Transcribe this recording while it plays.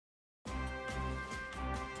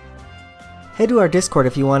Head to our Discord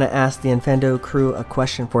if you want to ask the Infendo crew a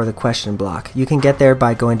question for the question block. You can get there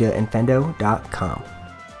by going to infendo.com.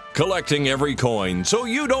 Collecting every coin so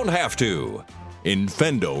you don't have to.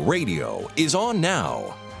 Infendo Radio is on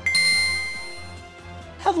now.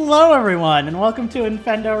 Hello, everyone, and welcome to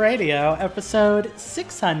Infendo Radio, episode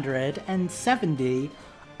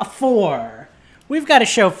 674. We've got a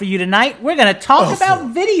show for you tonight. We're going to talk about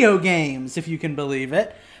video games, if you can believe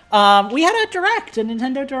it. We had a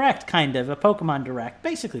Nintendo Direct, kind of, a Pokemon Direct,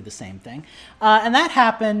 basically the same thing. And that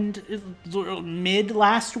happened mid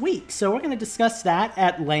last week. So we're going to discuss that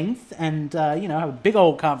at length and, have a big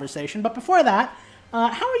old conversation. But before that, how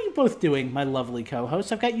are you both doing, my lovely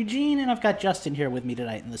co-hosts? I've got Eugene and I've got Justin here with me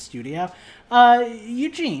tonight in the studio.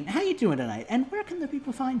 Eugene, how you doing tonight? And where can the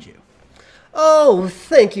people find you? Oh,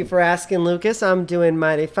 thank you for asking, Lucas. I'm doing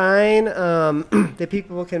mighty fine. The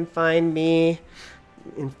people can find me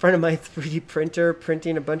in front of my 3D printer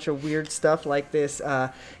printing a bunch of weird stuff like this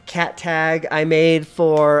cat tag I made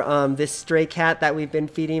for this stray cat that we've been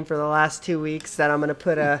feeding for the last 2 weeks that I'm going to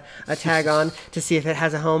put a tag on to see if it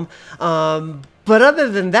has a home. But other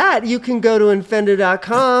than that, you can go to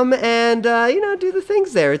Infendo.com and, do the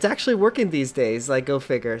things there. It's actually working these days, like, go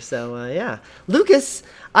figure. So, yeah. Lucas,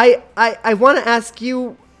 I want to ask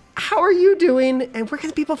you, how are you doing and where can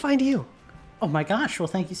the people find you? Oh my gosh, well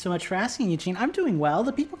thank you so much for asking, Eugene. I'm doing well.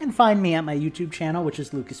 The people can find me at my YouTube channel, which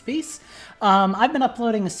is Lucas Peace. I've been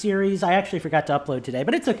uploading a series. I actually forgot to upload today,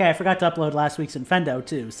 but it's okay. I forgot to upload last week's Infendo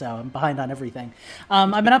too, so I'm behind on everything.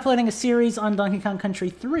 I've been uploading a series on Donkey Kong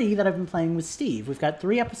Country 3 that I've been playing with Steve. We've got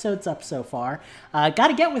 3 episodes up so far. Got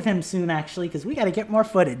to get with him soon, actually, because we got to get more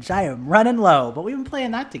footage. I am running low, but we've been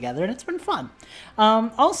playing that together, and it's been fun.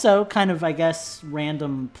 Also, kind of, I guess,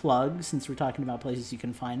 random plug, since we're talking about places you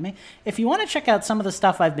can find me. If you want to check out some of the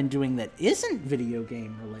stuff I've been doing that isn't video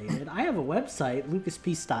game related, I have a website,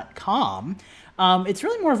 lucaspeace.com. It's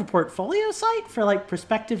really more of a portfolio site for like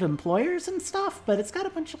prospective employers and stuff, but it's got a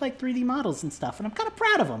bunch of like 3D models and stuff, and I'm kind of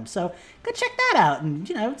proud of them. So go check that out and,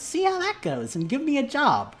 see how that goes and give me a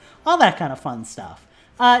job. All that kind of fun stuff.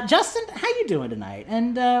 Justin, how you doing tonight?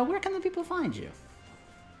 And where can the people find you?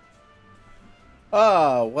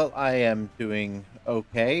 Well, I am doing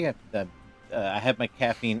okay. I had my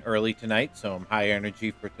caffeine early tonight, so I'm high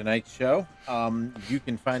energy for tonight's show. You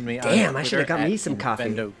can find me on Twitter. I should have got me some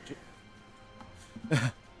coffee.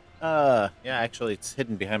 Yeah, actually, it's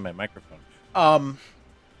hidden behind my microphone.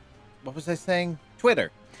 What was I saying?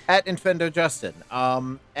 Twitter, at InfendoJustin.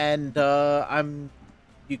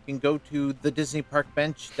 You can go to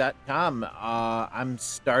thedisneyparkbench.com. I'm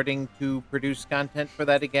starting to produce content for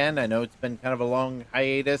that again. I know it's been kind of a long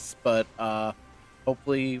hiatus, but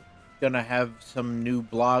hopefully gonna have some new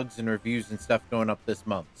blogs and reviews and stuff going up this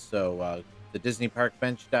month. So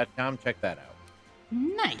thedisneyparkbench.com, check that out.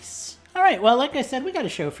 Nice. All right, well, like I said, we got a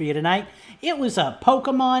show for you tonight. It was a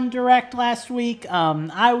Pokemon Direct last week.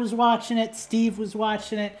 I was watching it. Steve was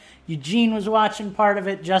watching it. Eugene was watching part of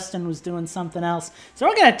it. Justin was doing something else. So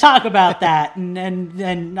we're going to talk about that and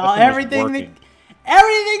everything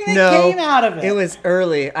that came out of it. It was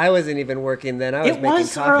early. I wasn't even working then. I was making coffee. It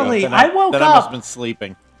was early. I woke up. I must have been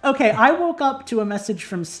sleeping. Okay, I woke up to a message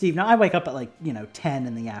from Steve. Now, I wake up at 10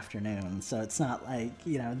 in the afternoon, so it's not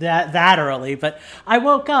that early. But I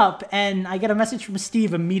woke up and I get a message from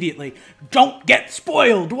Steve immediately. Don't get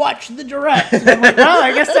spoiled. Watch the Direct. And I'm like, well,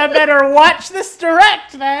 I guess I better watch this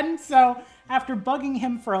Direct then. So after bugging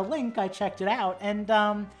him for a link, I checked it out. And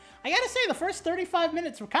I got to say, the first 35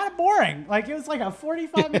 minutes were kind of boring. It was like a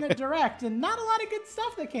 45-minute Direct and not a lot of good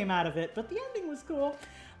stuff that came out of it. But the ending was cool.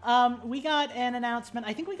 We got an announcement.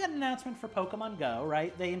 I think we got an announcement for Pokemon Go,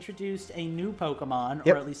 right? They introduced a new Pokemon,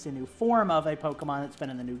 or at least a new form of a Pokemon that's been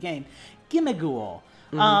in the new game, Gimmighoul.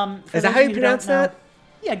 Mm-hmm. Is that how you pronounce that?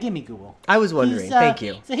 Yeah, Gimmighoul. I was wondering. Thank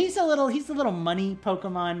you. So he's a little money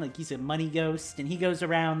Pokemon. He's a money ghost, and he goes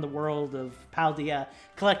around the world of Paldea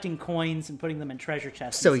collecting coins and putting them in treasure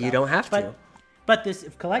chests. So you don't have to. But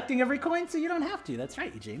collecting every coin, so you don't have to. That's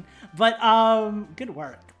right, Eugene. But good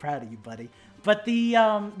work. Proud of you, buddy. But the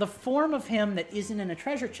form of him that isn't in a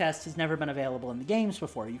treasure chest has never been available in the games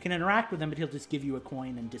before. You can interact with him, but he'll just give you a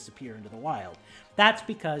coin and disappear into the wild. That's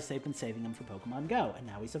because they've been saving him for Pokemon Go, and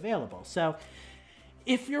now he's available. So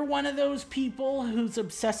if you're one of those people who's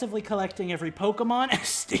obsessively collecting every Pokemon,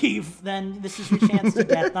 Steve, then this is your chance to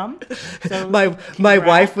get them. So my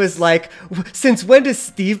wife was like, since when does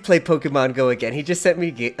Steve play Pokemon Go again? He just sent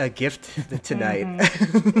me a gift tonight.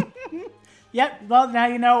 Mm-hmm. Yep, well, now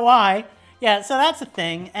you know why. Yeah, so that's a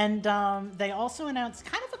thing. And they also announced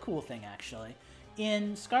kind of a cool thing, actually.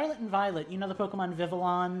 in Scarlet and Violet, you know the Pokemon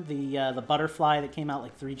Vivillon, the butterfly that came out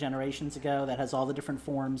like 3 generations ago that has all the different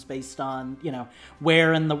forms based on, you know,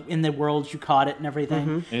 where in the world you caught it and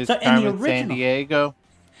everything. Is So Carmen San Diego?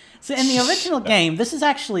 So in the original game, this is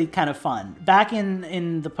actually kind of fun. Back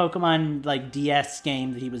in the Pokemon like DS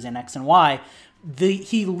game that he was in, X and Y,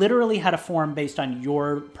 he literally had a form based on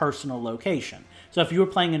your personal location. So if you were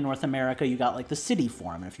playing in North America, you got like the city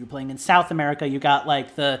form. And if you were playing in South America, you got like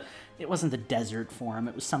it wasn't the desert form,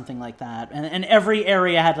 it was something like that. And every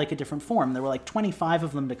area had like a different form. There were like 25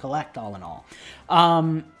 of them to collect all in all.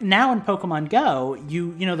 Now in Pokemon Go,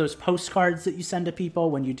 you know those postcards that you send to people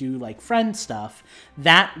when you do like friend stuff,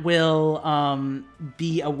 that will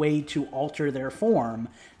be a way to alter their form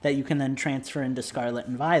that you can then transfer into Scarlet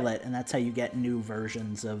and Violet, and that's how you get new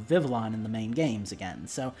versions of Vivillon in the main games again.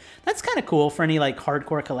 So that's kind of cool for any like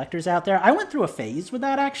hardcore collectors out there. I went through a phase with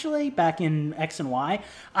that actually back in X and Y.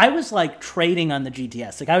 I was like trading on the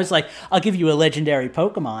GTS. Like I was like, I'll give you a legendary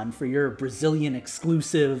Pokemon for your Brazilian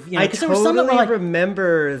exclusive. You know, I totally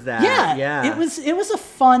remember that. Yeah. It was a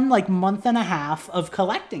fun like month and a half of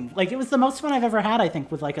collecting. Like it was the most fun I've ever had, I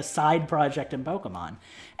think, with like a side project in Pokemon.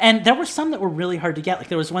 And there were some that were really hard to get. Like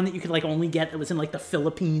there was one that you could like only get that was in like the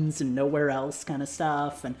Philippines and nowhere else kind of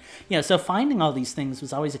stuff. And you know, so finding all these things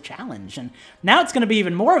was always a challenge. And now it's going to be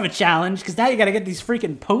even more of a challenge because now you got to get these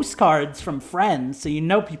freaking postcards from friends. So you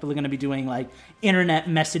know people are going to be doing like internet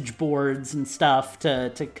message boards and stuff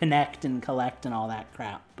to connect and collect and all that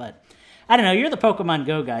crap. But I don't know. You're the Pokemon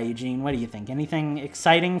Go guy, Eugene. What do you think? Anything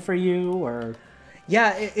exciting for you or?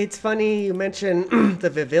 Yeah, it's funny you mentioned the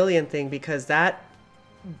Vivillon thing because that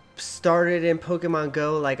started in Pokemon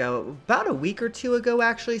Go like about a week or two ago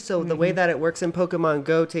actually. So the way that it works in Pokemon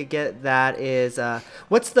Go to get that is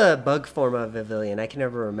what's the bug form of Vivillon? I can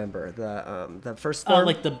never remember the first form.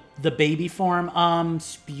 Like the baby form,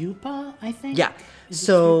 Spupa, I think. Yeah.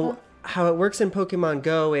 So how it works in Pokemon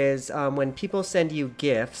Go is when people send you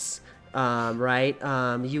gifts, right?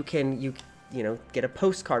 You can get a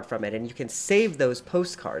postcard from it, and you can save those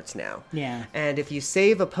postcards now. Yeah. And if you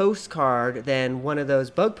save a postcard, then one of those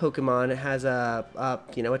bug Pokemon has a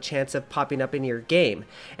chance of popping up in your game.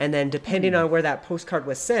 And then depending on where that postcard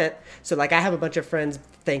was sent, so like I have a bunch of friends,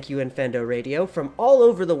 thank you Infendo Radio, from all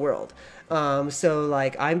over the world. So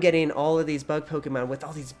like I'm getting all of these bug Pokemon with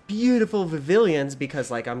all these beautiful Vivillons because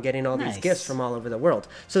like I'm getting all these gifts from all over the world.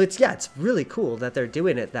 So it's really cool that they're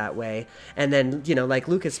doing it that way. And then, like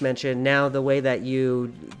Lucas mentioned, now the way that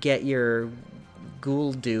you get your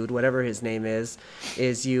ghoul dude, whatever his name is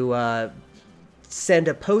you send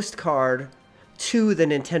a postcard to the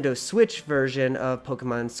Nintendo Switch version of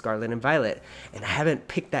Pokemon Scarlet and Violet. And I haven't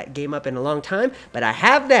picked that game up in a long time, but I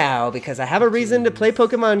have now because I have a reason to play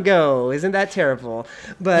Pokemon Go. Isn't that terrible?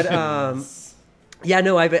 But yeah,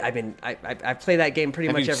 no, I play that game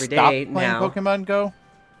pretty much every day now. Pokemon Go?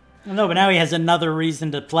 No, but now he has another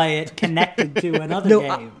reason to play it connected to another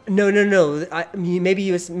game. No. Maybe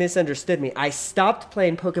you misunderstood me. I stopped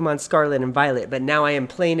playing Pokemon Scarlet and Violet, but now I am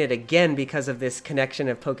playing it again because of this connection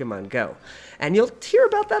of Pokemon Go. And you'll hear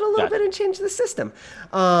about that a little bit and change the system.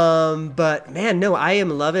 But man, no, I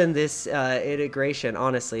am loving this integration,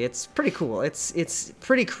 honestly. It's pretty cool. It's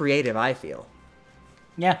pretty creative, I feel.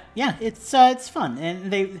 Yeah, it's fun.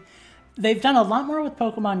 And they've done a lot more with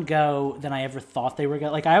Pokemon Go than I ever thought they were going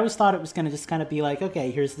to. Like, I always thought it was going to just kind of be like,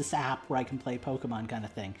 okay, here's this app where I can play Pokemon kind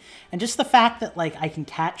of thing. And just the fact that, like, I can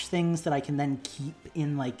catch things that I can then keep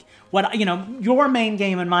in, like, your main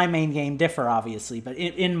game and my main game differ, obviously. But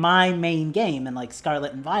in my main game, and, like,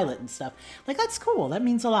 Scarlet and Violet and stuff, like, that's cool. That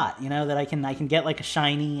means a lot, that I can get, like, a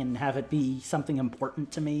shiny and have it be something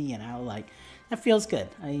important to me, like, that feels good.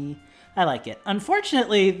 I like it.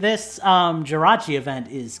 Unfortunately, this Jirachi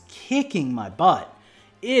event is kicking my butt.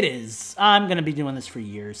 It is. I'm going to be doing this for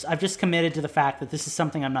years. I've just committed to the fact that this is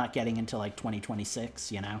something I'm not getting until like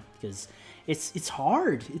 2026, because it's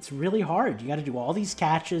hard. It's really hard. You got to do all these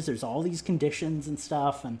catches. There's all these conditions and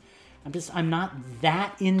stuff, and I'm not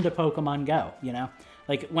that into Pokemon Go,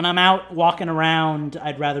 Like, when I'm out walking around,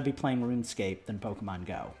 I'd rather be playing RuneScape than Pokemon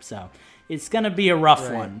Go. So it's going to be a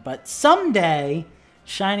rough one, but someday,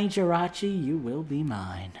 Shiny Jirachi, you will be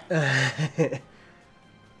mine.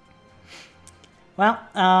 Well,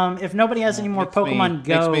 if nobody has any more Pokemon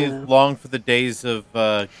Go... Makes me long for the days of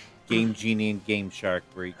Game Genie and Game Shark,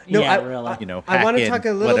 where really. I want to talk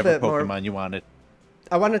a little bit more. Pokemon you wanted.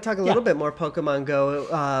 I want to talk a little bit more Pokemon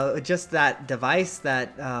Go. Just that device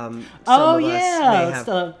that some Oh, of yeah, us may it's have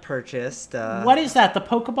the- purchased. What is that? The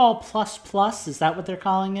Pokeball Plus Plus? Is that what they're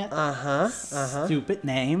calling it? Stupid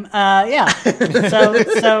name. Yeah.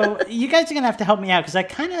 So you guys are gonna have to help me out because I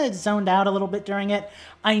kind of zoned out a little bit during it.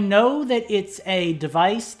 I know that it's a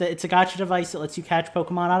device it's a gacha device that lets you catch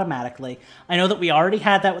Pokemon automatically. I know that we already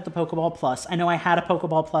had that with the Pokeball Plus. I know I had a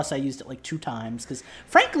Pokeball Plus. I used it like 2 times because,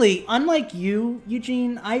 frankly, unlike you,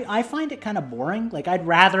 Eugene, I find it kind of boring. Like I'd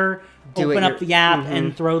rather open up the app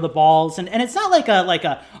and throw the balls, and it's not like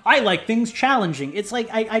a I like things challenging. It's like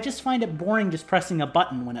I just find it boring just pressing a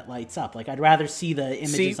button when it lights up. Like I'd rather see the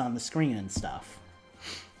images on the screen and stuff.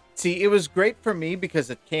 See, it was great for me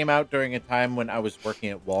because it came out during a time when I was working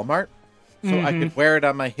at Walmart. So I could wear it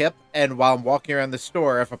on my hip, and while I'm walking around the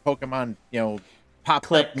store, if a Pokemon,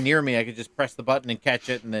 popped up near me, I could just press the button and catch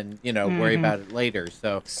it and then, worry about it later.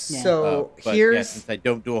 So, Here's since I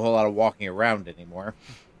don't do a whole lot of walking around anymore.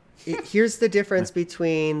 Here's the difference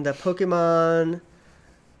between the Pokemon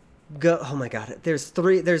Go. Oh my God! There's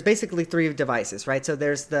basically 3 devices, right? So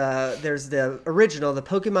there's the original, the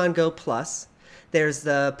Pokemon Go Plus. There's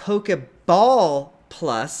the Pokeball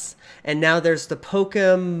Plus, and now there's the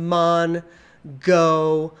Pokemon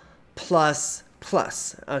Go Plus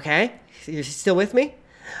Plus. Okay, you're still with me?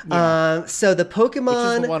 Yeah. So the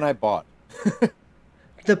Pokemon. Which is the one I bought.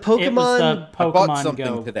 The Pokemon. It was the Pokemon I bought something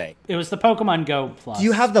Go today. It was the Pokemon Go Plus. Do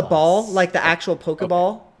you have the Plus. ball, like the actual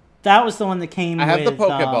Pokeball? Okay. That was the one that came. I have the with,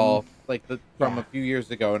 Pokeball, from a few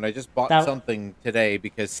years ago, and I just bought something today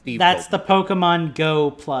because Steve. That's the Pokemon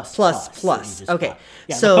Go Plus. Plus. Okay, bought.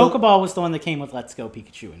 Yeah, so the Pokeball was the one that came with Let's Go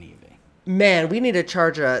Pikachu and Eevee. Man, we need to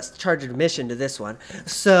charge admission to this one.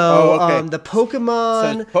 So, the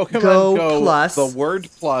Pokemon, Go Plus, the word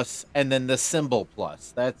plus, and then the symbol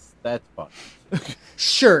plus. That's fun.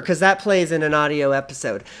 Sure, because that plays in an audio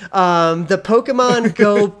episode. The Pokemon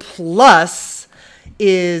Go Plus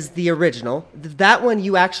is the original. That one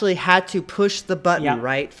you actually had to push the button,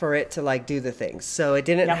 right, for it to do the things. So it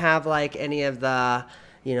didn't have any of the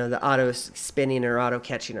the auto spinning or auto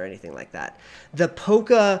catching or anything like that. The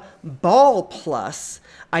Pokeball Plus,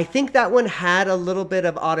 I think that one had a little bit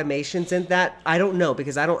of automations in that. I don't know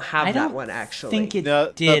because I don't have that one actually. I think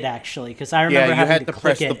it did actually because I remember having to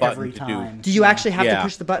click it every time. Do you actually have to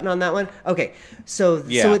push the button on that one? Okay, so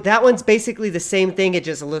that one's basically the same thing. It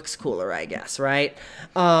just looks cooler, I guess, right?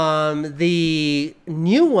 The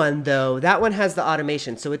new one though, that one has the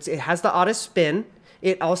automation. So it has the auto spin.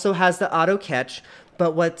 It also has the auto catch.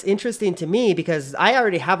 But what's interesting to me, because I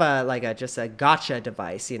already have just a gotcha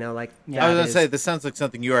device, I was gonna say this sounds like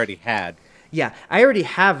something you already had. Yeah, I already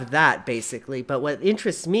have that basically. But what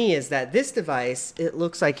interests me is that this device, it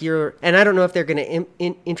looks like and I don't know if they're going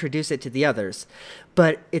to introduce it to the others,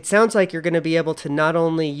 but it sounds like you're going to be able to not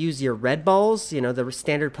only use your red balls, the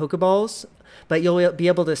standard Pokeballs, but you'll be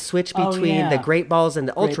able to switch between the Great Balls and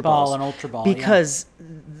the Ultra Balls. Ball and Ultra Ball, because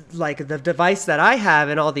the device that I have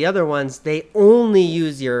and all the other ones, they only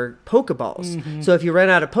use your Pokeballs. So if you run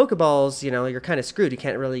out of Pokeballs, you're kind of screwed. You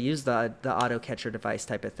can't really use the auto catcher device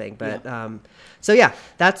type of thing. But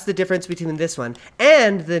that's the difference between this one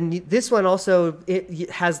and this one. Also,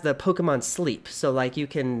 it has the Pokemon Sleep, so you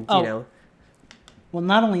can Well,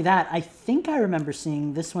 not only that, I think I remember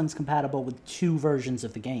seeing this one's compatible with 2 versions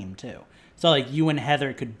of the game too. So you and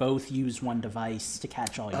Heather could both use one device to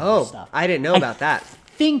catch all your stuff. I didn't know about that.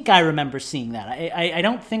 I think I remember seeing that. I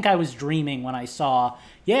don't think I was dreaming when I saw,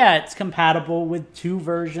 it's compatible with 2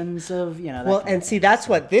 versions of, that Well, and see, that's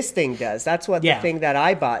what this thing does. That's what the thing that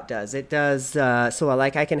I bought does. It does,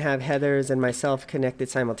 I can have Heather's and myself connected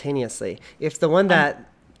simultaneously. If the one that...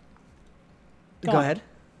 Go ahead.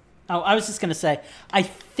 Oh, I was just going to say, I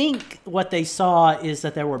think what they saw is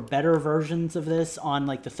that there were better versions of this on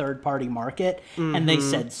the third-party market, and they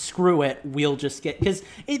said, screw it, we'll just get... Because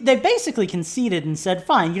they basically conceded and said,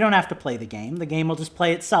 fine, you don't have to play the game. The game will just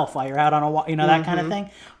play itself while you're out on a... that kind of thing.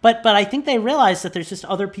 But I think they realized that there's just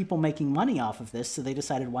other people making money off of this, so they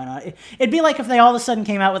decided, why not? It'd be like if they all of a sudden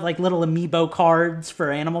came out with little amiibo cards for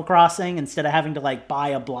Animal Crossing instead of having to buy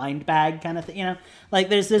a blind bag kind of thing,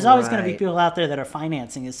 There's always going to be people out there that are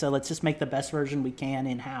financing it, so let's just make the best version we can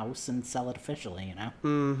in-house and sell it officially,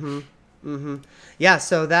 Yeah,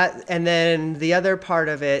 so that, and then the other part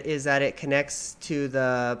of it is that it connects to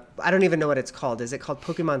the, I don't even know what it's called. Is it called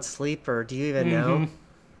Pokemon Sleep, or do you even know?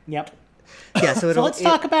 Yep. Yeah, so let's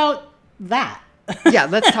talk about that. Yeah,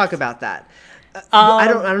 let's talk about that. I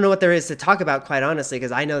don't know what there is to talk about, quite honestly,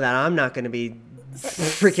 because I know that I'm not going to be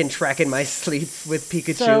freaking tracking my sleep with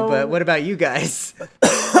Pikachu, but what about you guys?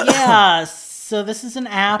 Yeah, So this is an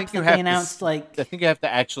app that they announced I think you have to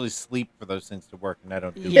actually sleep for those things to work, and I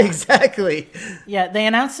don't do Yeah, that. exactly. Yeah, they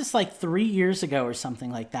announced this like 3 years ago or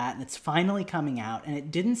something like that, and it's finally coming out, and it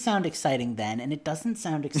didn't sound exciting then, and it doesn't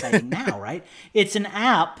sound exciting now, right? It's an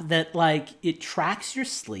app that like it tracks your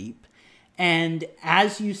sleep, and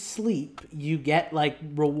as you sleep, you get like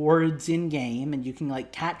rewards in game, and you can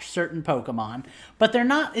like catch certain Pokemon. But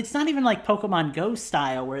it's not even like Pokemon Go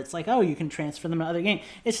style where it's like, oh, you can transfer them to other games.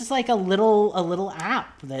 It's just like a little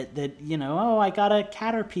app that oh, I got a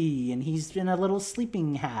Caterpie and he's in a little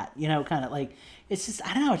sleeping hat, kind of like, it's just,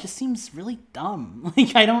 I don't know, it just seems really dumb.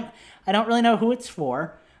 Like I don't really know who it's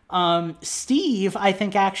for. Steve, I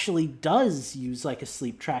think, actually does use like a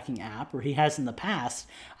sleep tracking app, or he has in the past.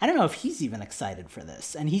 I don't know if he's even excited for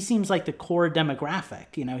this. And he seems like the core demographic.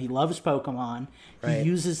 He loves Pokemon. Right. He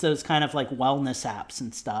uses those kind of like wellness apps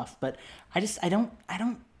and stuff. But I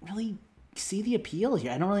don't really see the appeal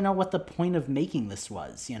here. I don't really know what the point of making this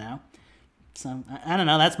was, So I don't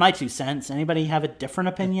know. That's my 2 cents. Anybody have a different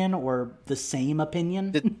opinion or the same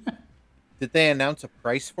opinion? Did they announce a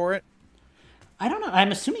price for it? I don't know.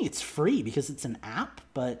 I'm assuming it's free because it's an app,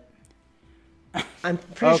 but I'm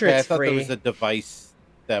pretty sure it's I thought free. there was a device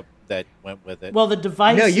that went with it. Well, the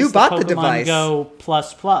device No, you is bought the the Pokemon device. Go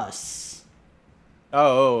Plus.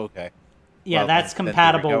 Oh, okay. Yeah, Well, that's then there we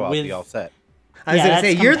compatible go. I'll with. be all set. I was yeah, gonna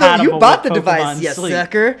that's say you compatible bought the with device, Pokemon you Sleep.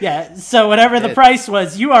 sucker. Yeah, so whatever the Did. price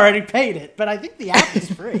was, you already paid it. But I think the app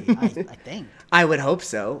is free. I think. I would hope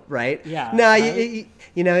so, right? Yeah, No, right?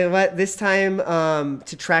 you know what? This time,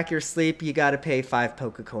 to track your sleep, you got to pay 5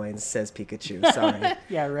 Pokecoins, says Pikachu. Sorry.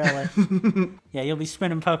 Yeah, really. Yeah, you'll be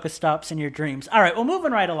spinning Pokestops in your dreams. All right, well,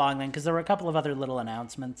 moving right along then, because there were a couple of other little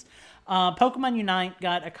announcements. Pokemon Unite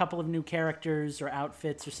got a couple of new characters or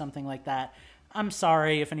outfits or something like that. I'm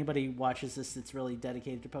sorry if anybody watches this that's really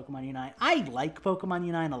dedicated to Pokemon Unite. I like Pokemon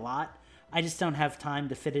Unite a lot. I just don't have time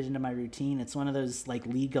to fit it into my routine. It's one of those like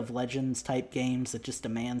League of Legends type games that just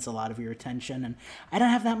demands a lot of your attention, and I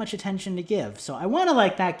don't have that much attention to give. So I want to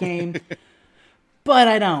like that game, but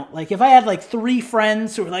I don't. Like if I had like 3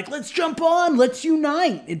 friends who were like, let's jump on, let's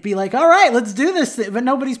unite, it'd be like, all right, let's do this, but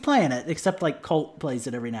nobody's playing it except like Colt plays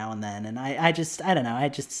it every now and then, and I don't know.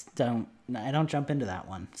 I don't jump into that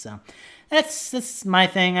one. So that's my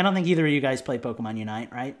thing. I don't think either of you guys play Pokemon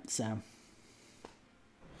Unite, right? So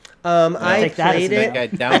I played it. I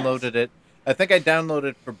downloaded it. I think I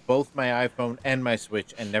downloaded it for both my iPhone and my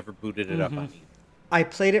Switch and never booted it up on either. I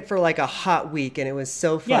played it for like a hot week, and it was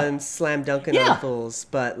so fun slam dunking on fools.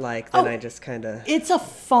 But like then I just kind of. It's a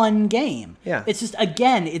fun game. Yeah. It's just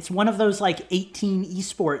it's one of those like 18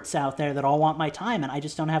 esports out there that all want my time, and I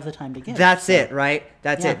just don't have the time to give. That's it, right?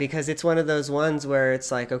 That's Yeah. it, because it's one of those ones where it's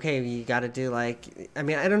like, okay, you got to do like, I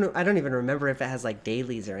mean, I don't know, I don't even remember if it has like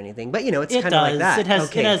dailies or anything, but it's It kind of like that. It has.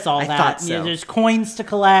 Okay, It has all I that. thought so. Yeah, there's coins to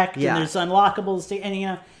collect, Yeah. and there's unlockables to,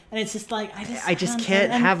 and it's just like I just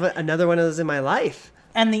can't have another one of those in my life.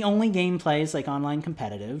 And the only gameplay is like online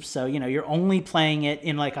competitive, so you're only playing it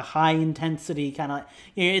in like a high intensity kind of.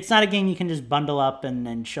 It's not a game you can just bundle up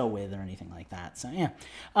and chill with or anything like that. So yeah,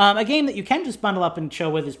 a game that you can just bundle up and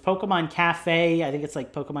chill with is Pokemon Cafe. I think it's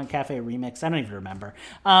like Pokemon Cafe Remix. I don't even remember.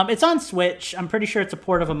 It's on Switch. I'm pretty sure it's a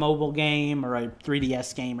port of a mobile game or a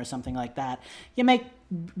 3DS game or something like that. You make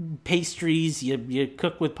pastries, you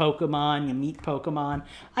cook with Pokemon, you meet Pokemon.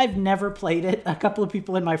 I've never played it. A couple of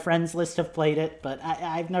people in my friends list have played it, but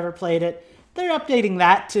I've never played it. They're updating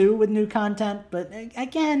that too with new content, but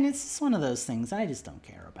again, it's just one of those things I just don't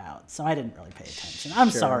care about, so I didn't really pay attention.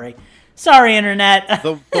 I'm sorry, internet.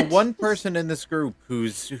 The one person in this group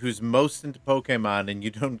who's most into Pokemon and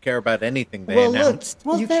you don't care about anything they announced.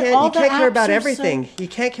 Well, you all can't the care about apps are everything. You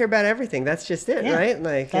can't care about everything. That's just it, right?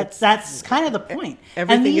 Like that's kind of the point.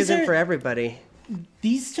 Everything isn't for everybody.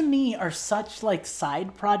 These to me are such like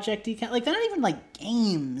side project-y like they're not even like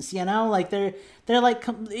games, like they're like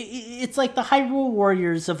it's like the Hyrule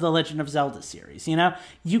Warriors of the Legend of Zelda series.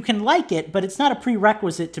 You can like it, but it's not a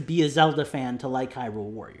prerequisite to be a Zelda fan to like Hyrule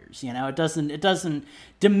Warriors. It doesn't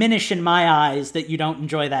diminish in my eyes that you don't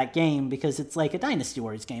enjoy that game because it's like a Dynasty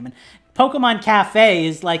Warriors game, and Pokemon Cafe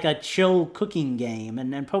is like a chill cooking game,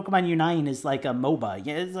 and Pokemon Unite is like a MOBA.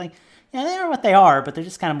 It's like. Yeah, they are what they are, but they're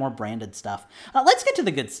just kind of more branded stuff. Let's get to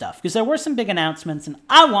the good stuff, because there were some big announcements, and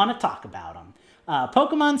I want to talk about them.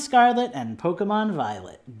 Pokemon Scarlet and Pokemon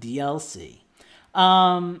Violet DLC.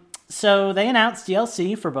 So they announced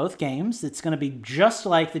DLC for both games. It's going to be just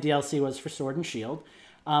like the DLC was for Sword and Shield.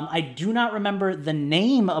 I do not remember the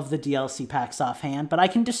name of the DLC packs offhand, but I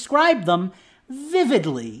can describe them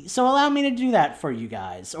vividly. So allow me to do that for you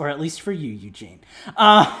guys, or at least for you, Eugene.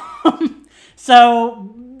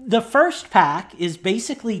 So the first pack is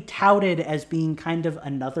basically touted as being kind of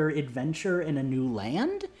another adventure in a new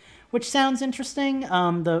land, which sounds interesting.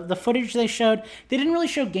 The footage they showed, they didn't really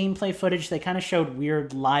show gameplay footage. They kind of showed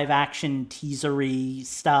weird live-action teasery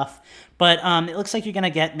stuff. But it looks like you're going to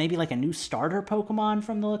get maybe like a new starter Pokemon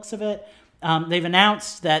from the looks of it. They've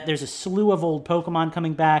announced that there's a slew of old Pokemon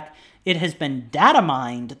coming back. It has been data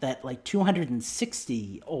mined that like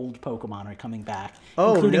 260 old Pokemon are coming back.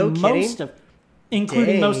 Oh, including no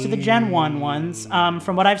kidding? Most of the Gen 1 ones.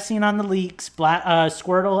 From what I've seen on the leaks,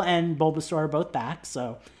 Squirtle and Bulbasaur are both back,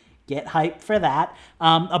 so get hyped for that.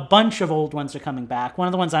 A bunch of old ones are coming back. One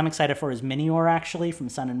of the ones I'm excited for is Minior, actually, from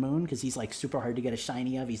Sun and Moon, because he's like super hard to get a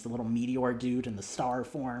shiny of. He's the little meteor dude in the star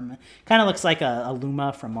form. Kind of looks like a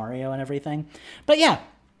Luma from Mario and everything. But yeah.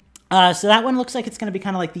 So that one looks like it's going to be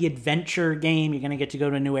kind of like the adventure game. You're going to get to go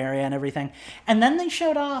to a new area and everything. And then they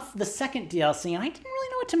showed off the second DLC, and I didn't really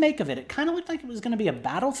know what to make of it. It kind of looked like it was going to be a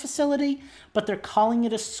battle facility, but they're calling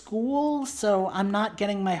it a school, so I'm not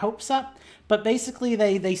getting my hopes up. But basically,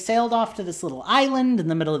 they sailed off to this little island in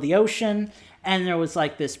the middle of the ocean, and there was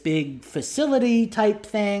like this big facility type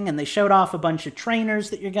thing, and they showed off a bunch of trainers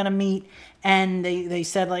that you're going to meet, and they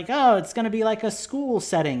said like, oh, it's going to be like a school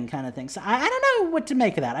setting kind of thing. So I don't know what to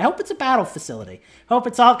make of that. I hope it's a battle facility. I hope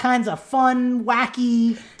it's all kinds of fun,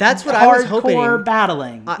 wacky, that's what I was hoping. Hardcore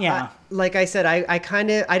battling. Like I said, I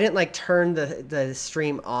didn't like turn the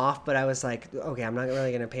stream off, but I was like, okay, I'm not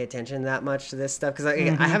really going to pay attention that much to this stuff because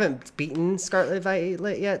I haven't beaten Scarlet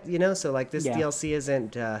Violet yet, so like this DLC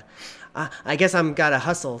isn't. I guess I'm got to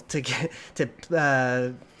hustle to get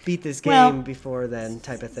to beat this game before then,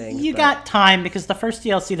 type of thing. You got time because the first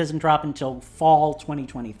DLC doesn't drop until fall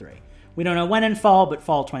 2023. We don't know when in fall, but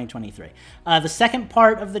fall 2023. The second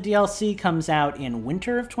part of the DLC comes out in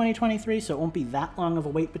winter of 2023, so it won't be that long of a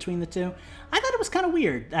wait between the two. I thought it was kind of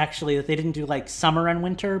weird, actually, that they didn't do like summer and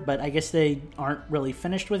winter, but I guess they aren't really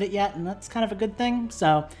finished with it yet, and that's kind of a good thing.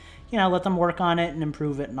 So, let them work on it and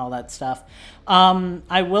improve it and all that stuff.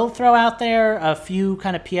 I will throw out there a few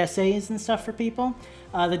kind of PSAs and stuff for people.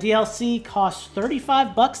 The DLC costs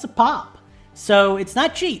 $35 a pop, so it's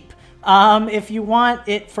not cheap. If you want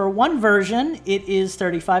it for one version, it is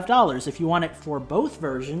 $35. If you want it for both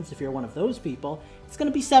versions, if you're one of those people, it's going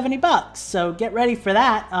to be $70. So get ready for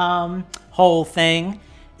that whole thing.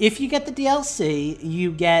 If you get the DLC,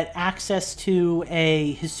 you get access to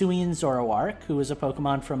a Hisuian Zoroark, who is a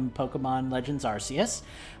Pokemon from Pokemon Legends Arceus.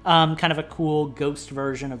 Kind of a cool ghost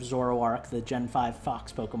version of Zoroark, the Gen 5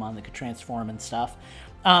 Fox Pokemon that could transform and stuff.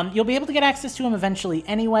 You'll be able to get access to them eventually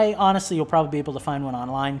anyway. Honestly, you'll probably be able to find one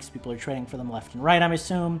online because people are trading for them left and right, I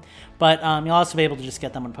assume. But you'll also be able to just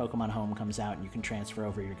get them when Pokemon Home comes out, and you can transfer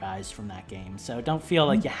over your guys from that game. So don't feel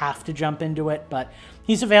like you have to jump into it, but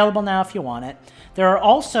he's available now if you want it. There are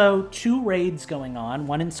also 2 raids going on,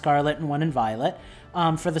 one in Scarlet and one in Violet.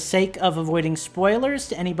 For the sake of avoiding spoilers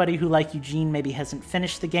to anybody who, like Eugene, maybe hasn't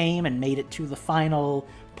finished the game and made it to the final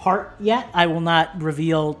part yet, I will not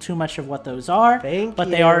reveal too much of what those are. But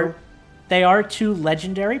they are 2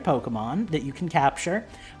 legendary Pokemon that you can capture.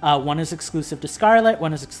 One is exclusive to Scarlet,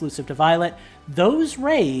 one is exclusive to Violet. Those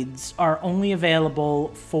raids are only available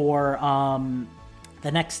for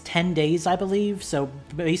the next 10 days, I believe. So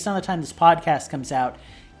based on the time this podcast comes out,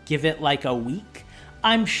 give it like a week.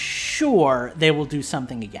 I'm sure they will do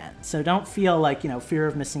something again. So don't feel like, fear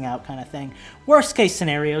of missing out kind of thing. Worst case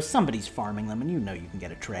scenario, somebody's farming them and you can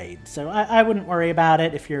get a trade. So I wouldn't worry about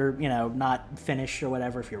it if you're, not finished or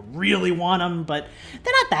whatever, if you really want them. But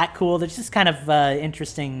they're not that cool. They're just kind of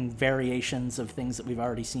interesting variations of things that we've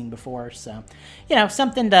already seen before. So,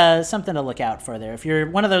 something to look out for there. If you're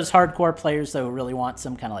one of those hardcore players, though, who really want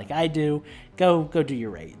some kind of like I do, go do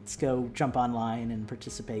your raids. Go jump online and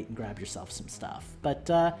participate and grab yourself some stuff. But,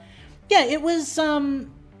 it was,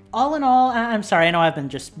 all in all, I'm sorry, I know I've been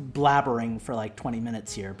just blabbering for like 20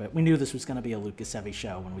 minutes here, but we knew this was going to be a Lucas Heavy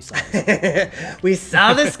show when we saw this. We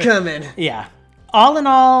saw this coming. Yeah. All in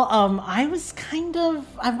all, I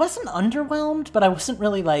wasn't underwhelmed, but I wasn't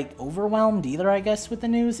really like overwhelmed either, I guess, with the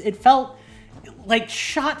news. It felt like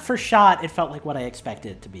shot for shot, it felt like what I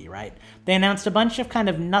expected it to be, right? They announced a bunch of kind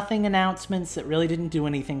of nothing announcements that really didn't do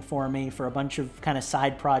anything for me for a bunch of kind of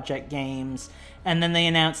side project games. And then they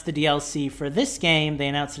announced the DLC for this game. They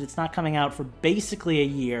announced that it's not coming out for basically a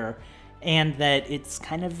year and that it's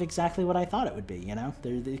kind of exactly what I thought it would be,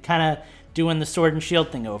 They're kind of doing the Sword and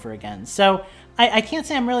Shield thing over again. So I can't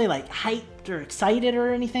say I'm really like hyped or excited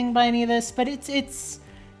or anything by any of this, but it's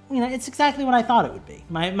it's exactly what I thought it would be.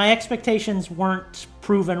 My expectations weren't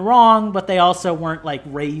proven wrong, but they also weren't like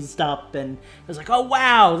raised up and it was like, oh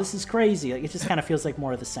wow, this is crazy. Like, it just kind of feels like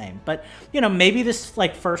more of the same. But maybe this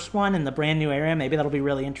like first one in the brand new area, maybe that'll be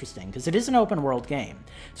really interesting because it is an open world game.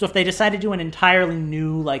 So if they decide to do an entirely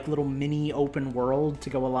new like little mini open world to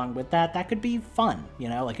go along with that, that could be fun.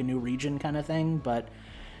 Like a new region kind of thing. But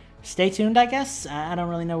stay tuned, I guess. I don't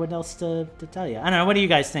really know what else to tell you. I don't know. What do you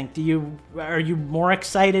guys think? Are you more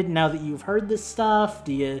excited now that you've heard this stuff?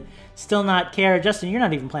 Do you still not care? Justin, you're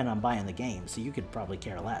not even planning on buying the game, so you could probably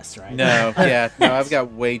care less, right? No, I've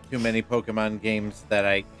got way too many Pokemon games that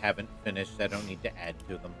I haven't finished. I don't need to add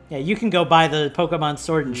to them. Yeah, you can go buy the Pokemon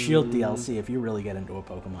Sword and Shield DLC if you really get into a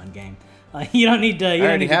Pokemon game. You don't need to. You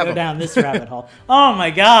don't need to go down this rabbit hole. Oh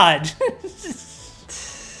my God.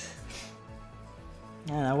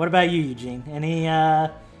 I don't know. What about you, Eugene? Any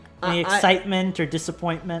excitement or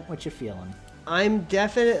disappointment? What you feeling? I'm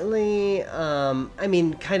definitely,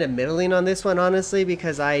 kind of middling on this one, honestly,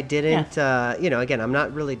 because I didn't, again, I'm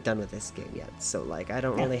not really done with this game yet. So, like, I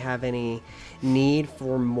don't really have any need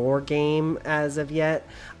for more game as of yet.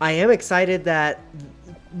 I am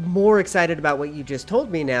more excited about what you just told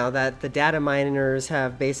me now, that the data miners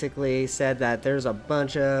have basically said that there's a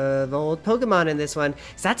bunch of old Pokemon in this one.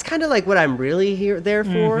 So that's kind of like what I'm really there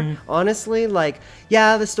for, honestly. Like,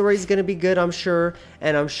 yeah, the story's going to be good, I'm sure.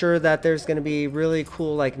 And I'm sure that there's going to be really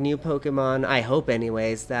cool, like, new Pokemon, I hope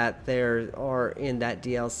anyways, that there are in that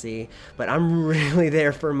DLC. But I'm really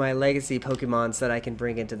there for my legacy Pokemons that I can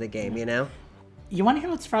bring into the game, You want to hear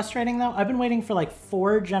what's frustrating, though? I've been waiting for like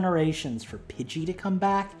 4 generations for Pidgey to come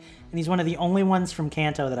back, and he's one of the only ones from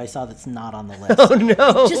Kanto that I saw that's not on the list. Oh,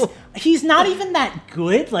 no. He's not even that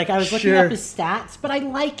good. Like, I was looking up his stats, but I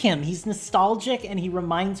like him. He's nostalgic, and he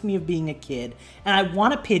reminds me of being a kid. And I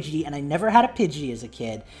want a Pidgey, and I never had a Pidgey as a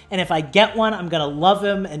kid. And if I get one, I'm going to love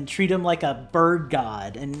him and treat him like a bird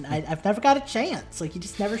god. And I've never got a chance. Like, he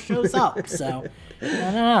just never shows up. So, I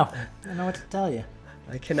don't know. I don't know what to tell you.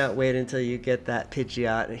 I cannot wait until you get that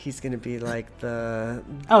Pidgeot. He's going to be like the...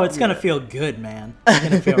 Oh, it's going to feel good, man. It's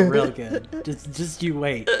going to feel real good. Just you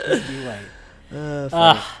wait. Just you wait.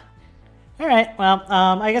 All right. Well,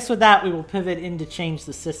 I guess with that, we will pivot into Change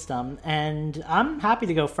the System. And I'm happy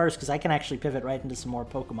to go first because I can actually pivot right into some more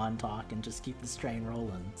Pokemon talk and just keep this train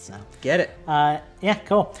rolling. So get it. Yeah,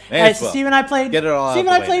 cool. All right, so Steve and I played... Get it all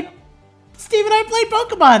Steve and I played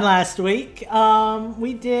Pokemon last week.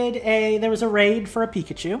 There was a raid for a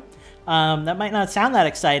Pikachu. That might not sound that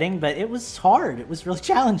exciting, but it was hard. It was really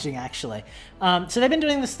challenging, actually. So they've been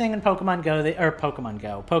doing this thing in Pokemon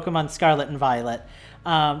Scarlet and Violet.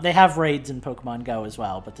 They have raids in Pokemon Go as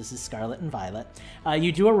well, but this is Scarlet and Violet.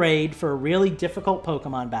 You do a raid for a really difficult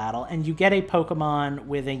Pokemon battle, and you get a Pokemon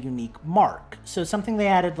with a unique mark. So something they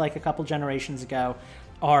added like a couple generations ago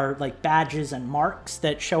are like badges and marks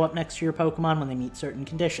that show up next to your Pokemon when they meet certain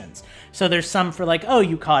conditions. So there's some for like, oh,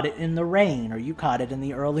 you caught it in the rain, or you caught it in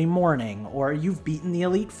the early morning, or you've beaten the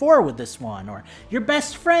Elite Four with this one, or you're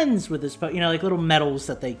best friends with this, like little medals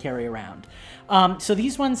that they carry around. So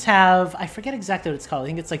these ones have, I forget exactly what it's called. I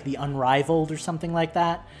think it's like the Unrivaled or something like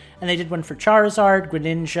that. And they did one for Charizard,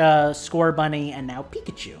 Greninja, Scorbunny, and now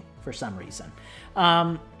Pikachu for some reason.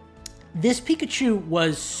 This Pikachu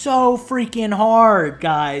was so freaking hard,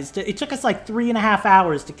 guys. It took us like 3.5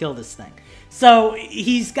 hours to kill this thing. So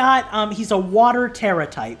he's a water Terra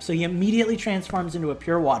type, so he immediately transforms into a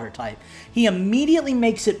pure water type. He immediately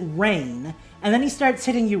makes it rain, and then he starts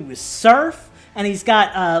hitting you with surf, and he's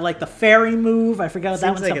got like the fairy move. I forgot what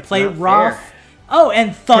that one's to play rough. Fair. Oh,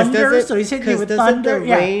 and thunder, so he's hitting you with thunder. Doesn't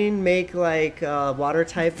the rain make like water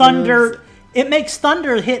type thunder moves? It makes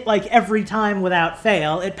thunder hit like every time without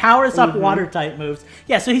fail. It powers up water type moves.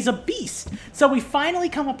 Yeah, so he's a beast. So we finally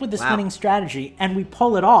come up with this winning strategy, and we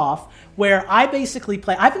pull it off where I basically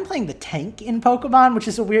play... I've been playing the tank in Pokemon, which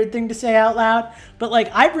is a weird thing to say out loud, but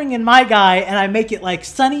like I bring in my guy and I make it like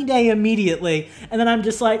sunny day immediately, and then I'm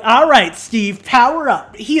just like, all right, Steve, power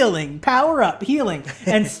up, healing,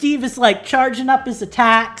 and Steve is like charging up his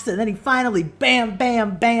attacks, and then he finally bam,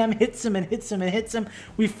 bam, bam, hits him.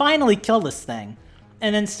 We finally kill this thing.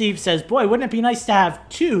 And then Steve says, boy, wouldn't it be nice to have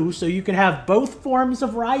 2 so you could have both forms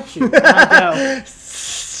of Raichu? And I go,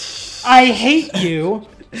 I hate you.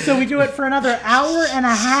 So we do it for another hour and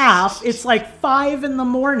a half. It's like 5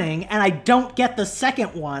 a.m, and I don't get the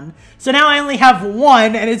second one. So now I only have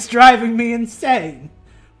 1, and it's driving me insane.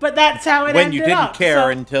 But that's how it ended up. When you didn't care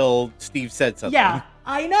until Steve said something. Yeah,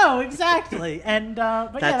 I know, exactly. And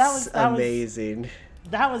but that's that was amazing.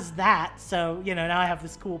 that. So, now I have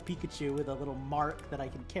this cool Pikachu with a little mark that I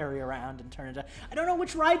can carry around and turn into. I don't know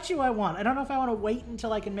which Raichu I want. I don't know if I want to wait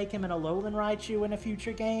until I can make him an Alolan Raichu in a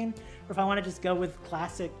future game, or if I want to just go with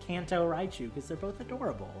classic Kanto Raichu, because they're both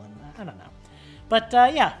adorable, and I don't know. But,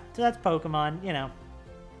 yeah, so that's Pokemon,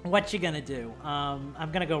 What you gonna do?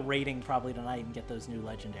 I'm gonna go raiding probably tonight and get those new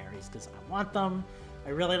legendaries, because I want them. I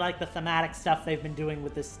really like the thematic stuff they've been doing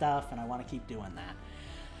with this stuff, and I want to keep doing that.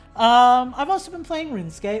 I've also been playing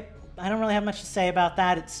RuneScape. I don't really have much to say about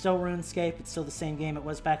that. It's still RuneScape. It's still the same game it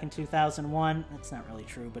was back in 2001. That's not really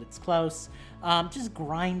true, but it's close. Just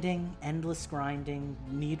grinding, endless grinding,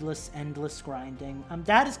 needless, endless grinding.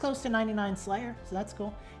 Dad is close to 99 Slayer, so that's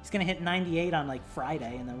cool. He's going to hit 98 on,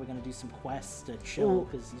 Friday, and then we're going to do some quests to chill,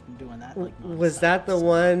 because he's been doing that, nonstop. Was that the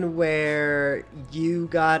one where you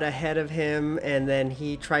got ahead of him, and then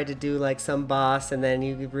he tried to do, some boss, and then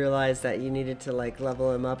you realized that you needed to,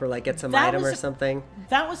 level him up, or, get some item or something?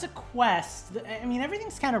 That was a quest. I mean,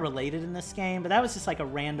 everything's kind of related in this game, but that was just, a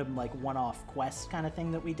random, one-off quest kind of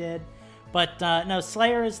thing that we did. But, no,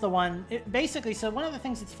 Slayer is the one. Basically, so one of the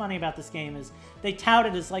things that's funny about this game is they tout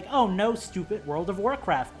it as no stupid World of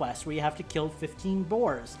Warcraft quest where you have to kill 15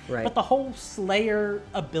 boars. Right. But the whole Slayer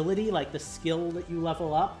ability, the skill that you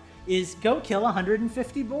level up, is go kill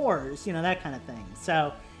 150 boars, that kind of thing.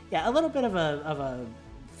 So, yeah, a little bit of a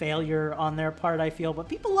failure on their part, I feel. But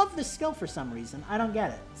people love this skill for some reason. I don't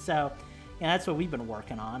get it. So, yeah, that's what we've been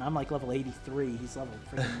working on. I'm level 83. He's level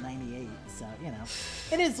freaking 98. So,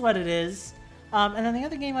 it is what it is. And then the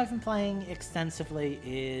other game I've been playing extensively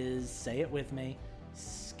is, say it with me,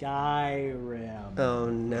 Skyrim. Oh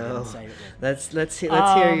no! Say it with me. Let's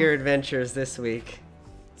hear your adventures this week.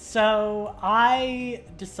 So I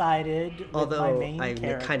decided with my main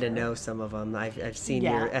character. I kind of know some of them. I've seen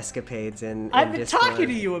your escapades in I've been Discord. talking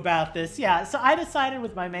to you about this, yeah. So I decided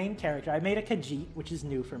with my main character, I made a Khajiit, which is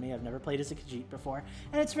new for me. I've never played as a Khajiit before.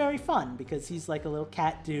 And it's very fun because he's like a little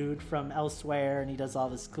cat dude from Elsewhere, and he does all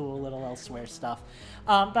this cool little Elsewhere stuff.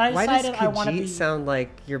 But I decided I want to be... Why does Khajiit sound like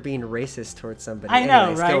you're being racist towards somebody? I know,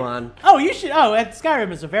 Anyways, right? Go on. Oh, you should... Oh, and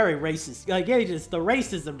Skyrim is a very racist... the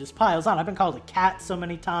racism just piles on. I've been called a cat so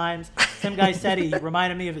many times. Some guy said he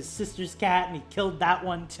reminded me of his sister's cat, and he killed that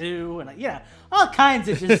one too, and all kinds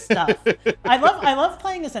of just stuff. I love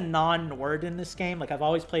playing as a non-Nord in this game. I've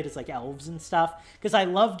always played as elves and stuff, because I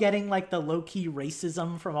love getting the low-key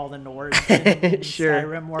racism from all the Nords in Sure.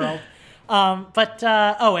 Skyrim world.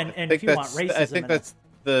 And if you want racism, I think that's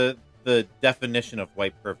the definition of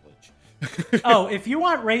white privilege. Oh, if you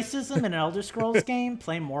want racism in an Elder Scrolls game,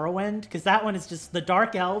 play Morrowind, because that one is just the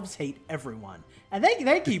Dark Elves hate everyone. And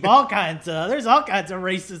they keep all kinds of, there's all kinds of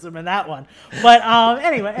racism in that one. But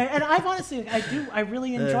anyway, and I've honestly, I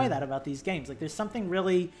really enjoy that about these games. There's something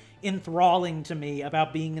really enthralling to me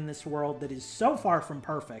about being in this world that is so far from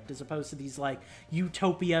perfect, as opposed to these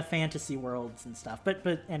utopia fantasy worlds and stuff. But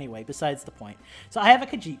anyway, besides the point. So I have a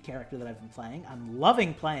Khajiit character that I've been playing. I'm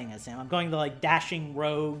loving playing as him. I'm going the dashing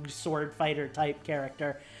rogue sword fighter type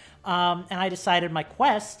character. And I decided my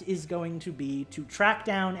quest is going to be to track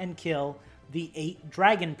down and kill the 8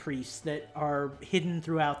 dragon priests that are hidden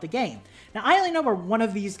throughout the game. Now, I only know where one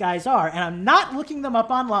of these guys are, and I'm not looking them up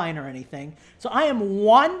online or anything, so I am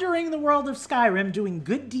wandering the world of Skyrim, doing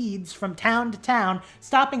good deeds from town to town,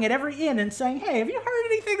 stopping at every inn and saying, hey, have you heard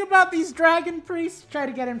anything about these dragon priests? Try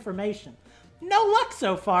to get information. No luck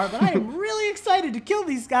so far, but I am really excited to kill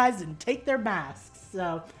these guys and take their masks.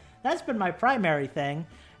 So that's been my primary thing.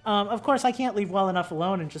 Of course, I can't leave well enough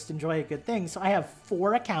alone and just enjoy a good thing, so I have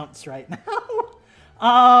 4 accounts right now.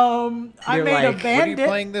 I made a bandit. What are you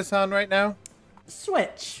playing this on right now?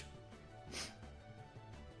 Switch.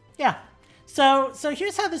 Yeah. So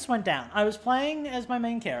here's how this went down. I was playing as my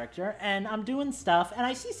main character, and I'm doing stuff, and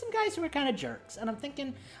I see some guys who are kind of jerks, and I'm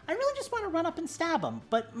thinking, I really just want to run up and stab them,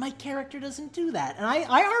 but my character doesn't do that. And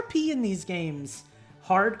I RP in these games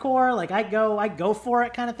hardcore, I go for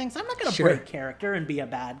it kind of thing. So I'm not going to break character and be a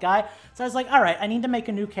bad guy. So I was like, all right, I need to make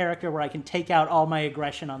a new character where I can take out all my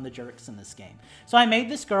aggression on the jerks in this game. So I made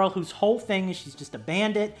this girl whose whole thing is she's just a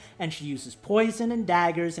bandit, and she uses poison and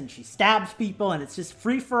daggers, and she stabs people, and it's just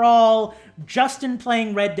free for all. Justin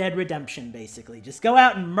playing Red Dead Redemption, basically. Just go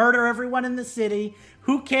out and murder everyone in the city.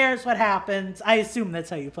 Who cares what happens? I assume that's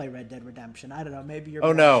how you play Red Dead Redemption. I don't know. Maybe you're.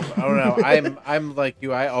 Oh no! I'm like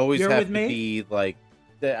you. I always have to be like.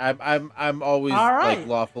 I'm always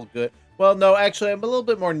lawful good. Well, no, actually, I'm a little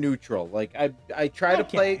bit more neutral. I try to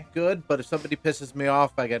play it good, but if somebody pisses me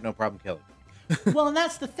off, I got no problem killing. Well, and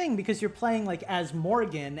that's the thing, because you're playing as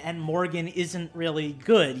Morgan, and Morgan isn't really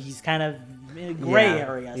good. He's kind of gray Yeah,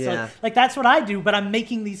 area. yeah. So like that's what I do, but I'm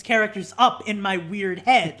making these characters up in my weird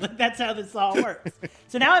head. Like that's how this all works.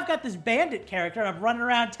 So now I've got this bandit character. I'm running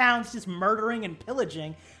around towns just murdering and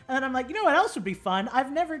pillaging. And then I'm like, you know what else would be fun?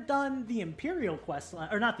 I've never done the Imperial quest line,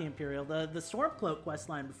 or not the Imperial, the Stormcloak quest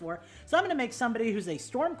line before. So I'm going to make somebody who's a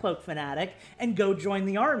Stormcloak fanatic and go join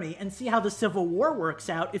the army and see how the Civil War works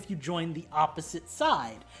out if you join the opposite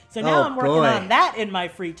side. So now I'm working on that in my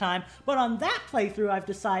free time. But on that playthrough, I've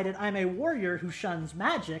decided I'm a warrior who shuns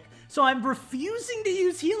magic. So I'm refusing to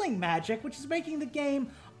use healing magic, which is making the game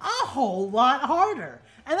a whole lot harder.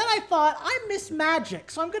 And then I thought, I miss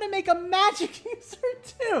magic, so I'm going to make a magic user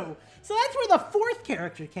too. So that's where the fourth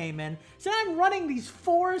character came in. So now I'm running these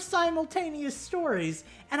 4 simultaneous stories,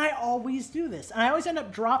 and I always do this. And I always end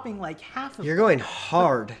up dropping like half of You're going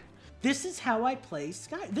hard. This is how I play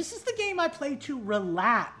Sky. This is the game I play to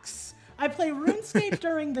relax. I play RuneScape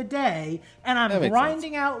during the day, and I'm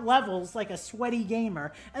grinding out levels like a sweaty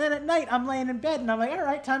gamer. And then at night, I'm laying in bed, and I'm like, all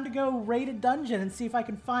right, time to go raid a dungeon and see if I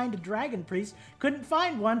can find a dragon priest. Couldn't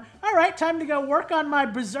find one. All right, time to go work on my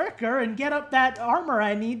berserker and get up that armor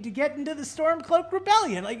I need to get into the Stormcloak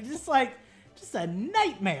Rebellion. Like, just a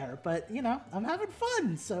nightmare. But, you know, I'm having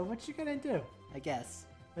fun, so what you gonna do, I guess?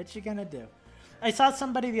 What you gonna do? I saw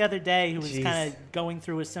somebody the other day who was kind of going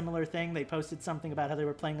through a similar thing. They posted something about how they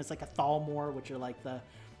were playing as like a Thalmor, which are like the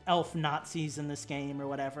elf Nazis in this game or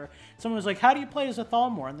whatever. Someone was like, how do you play as a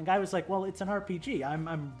Thalmor? And the guy was like, well, it's an RPG.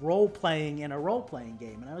 I'm role-playing in a role-playing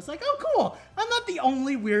game. And I was like, oh, cool. I'm not the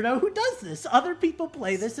only weirdo who does this. Other people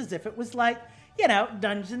play this as if it was like, you know,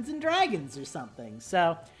 Dungeons and Dragons or something.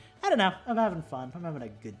 So, I don't know. I'm having fun. I'm having a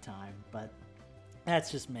good time. But that's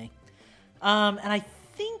just me. And I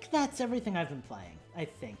think that's everything I've been playing. I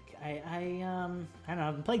think I don't know.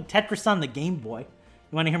 I've been playing Tetris on the Game Boy.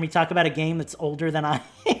 You want to hear me talk about a game that's older than I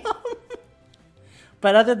am?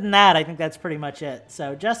 But other than that, I think that's pretty much it.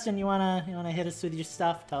 So Justin, you wanna hit us with your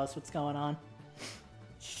stuff? Tell us what's going on.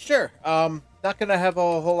 Sure. Not gonna have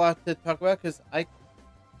a whole lot to talk about because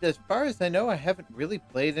as far as I know, I haven't really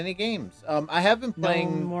played any games. I have been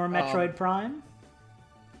playing no more Metroid Prime.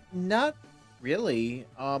 Not really.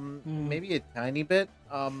 Maybe a tiny bit.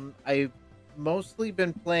 I've mostly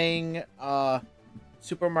been playing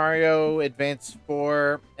Super Mario Advance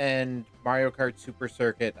 4 and Mario Kart Super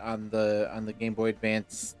Circuit on the Game Boy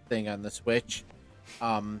Advance thing on the Switch.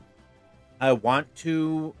 I want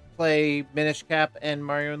to play Minish Cap and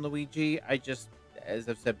Mario and Luigi. I just, as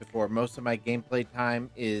I've said before, most of my gameplay time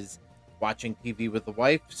is watching TV with the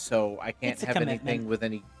wife, so I can't have anything with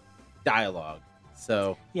any dialogue.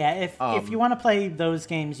 So yeah, if you want to play those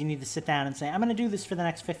games, you need to sit down and say, I'm going to do this for the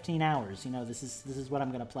next 15 hours. You know, this is what I'm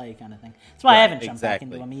going to play, kind of thing. That's why I haven't jumped back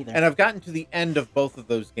into them either. And I've gotten to the end of both of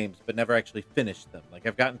those games, but never actually finished them. Like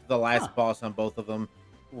I've gotten to the last boss on both of them,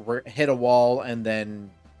 hit a wall, and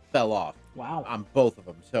then fell off. Wow. On both of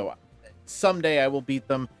them. So someday I will beat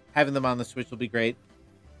them. Having them on the Switch will be great.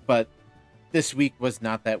 But this week was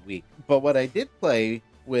not that week. But what I did play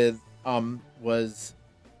with was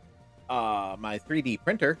my 3D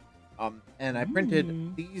printer, and I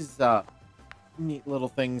printed these neat little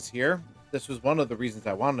things here. This was one of the reasons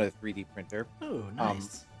I wanted a 3D printer. Oh,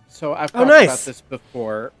 nice. So I've talked about this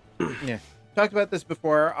before. Yeah, talked about this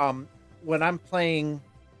before. When I'm playing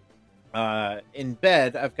in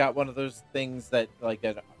bed, I've got one of those things that like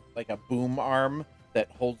a boom arm that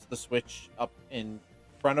holds the Switch up in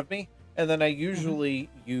front of me, and then I usually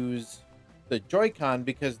use the Joy-Con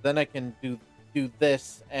because then I can do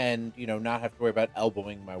this and, you know, not have to worry about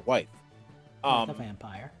elbowing my wife. Like a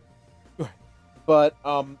vampire. But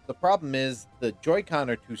the problem is the Joy-Con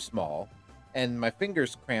are too small and my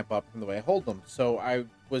fingers cramp up from the way I hold them. So I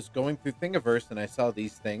was going through Thingiverse and I saw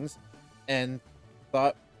these things and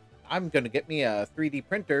thought, I'm going to get me a 3D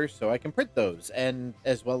printer so I can print those, and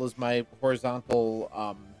as well as my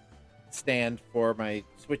horizontal stand for my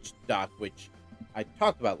Switch dock, which I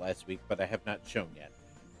talked about last week, but I have not shown yet.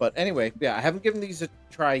 But anyway, yeah, I haven't given these a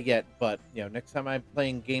try yet, but, you know, next time I'm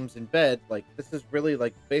playing games in bed, like, this is really,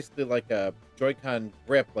 like, basically like a Joy-Con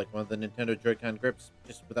grip, like one of the Nintendo Joy-Con grips,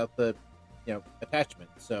 just without the, you know, attachment.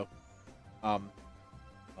 So,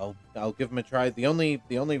 I'll give them a try. The only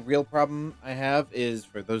real problem I have is,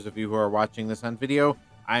 for those of you who are watching this on video,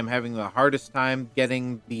 I'm having the hardest time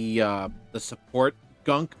getting the support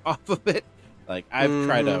gunk off of it. Like, I've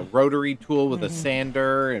tried a rotary tool with a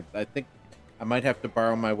sander, and I think I might have to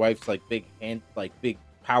borrow my wife's big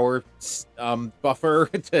power buffer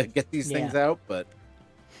to get these things out. But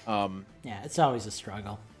yeah, it's always a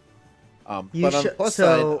struggle. But on the plus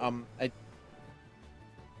side,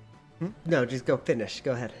 No, just go finish.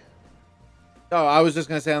 Go ahead. Oh, I was just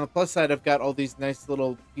gonna say on the plus side, I've got all these nice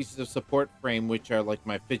little pieces of support frame, which are like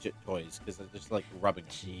my fidget toys because I just like rubbing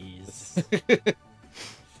them. Jeez.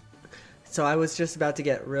 So I was just about to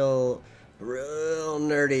get real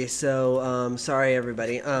nerdy. So sorry,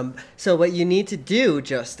 everybody. So what you need to do,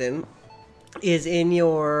 Justin, is in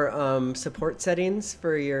your support settings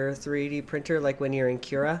for your 3D printer, like when you're in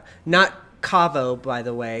Cura, not Cavo, by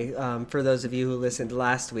the way, for those of you who listened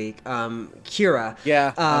last week, Cura.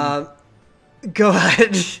 Yeah. Go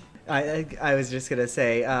ahead. I was just gonna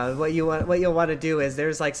say what you'll want to do is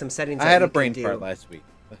there's like some settings. I had a brain fart last week.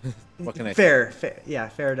 What can I say? Fair, yeah,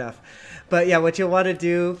 fair enough. But yeah, what you'll want to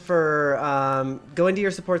do for go into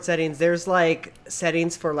your support settings. There's like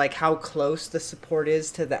settings for like how close the support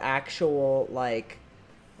is to the actual like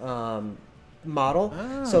model.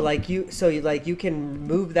 Oh. So you can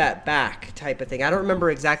move that back type of thing. I don't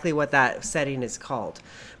remember exactly what that setting is called,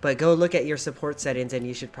 but go look at your support settings and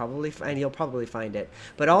you'll probably find it.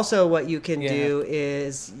 But also what you can do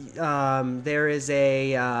is there is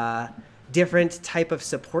a different type of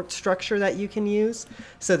support structure that you can use.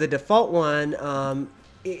 So the default one,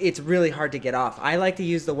 it's really hard to get off. I like to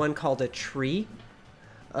use the one called a tree.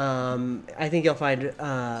 I think you'll find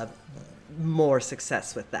more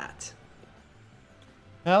success with that.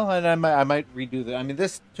 Well, and I might redo that. I mean,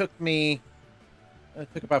 this took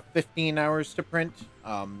about 15 hours to print,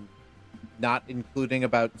 not including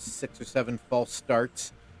about 6 or 7 false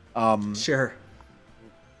starts. Sure.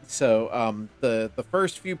 So the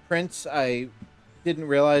first few prints, I didn't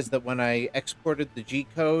realize that when I exported the G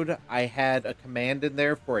code, I had a command in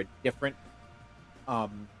there for a different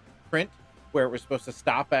print where it was supposed to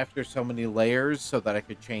stop after so many layers so that I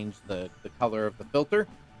could change the color of the filter.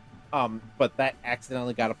 But that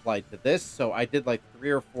accidentally got applied to this, so I did like 3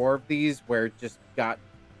 or 4 of these where it just got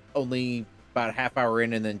only about a half hour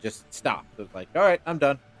in and then just stopped. It was like, all right, I'm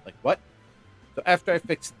done. Like, what? So after I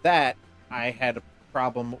fixed that, I had a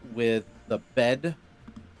problem with the bed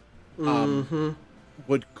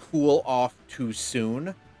would cool off too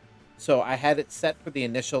soon. So I had it set for the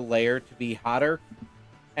initial layer to be hotter,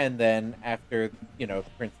 and then after,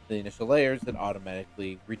 prints the initial layers, it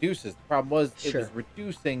automatically reduces. The problem was it was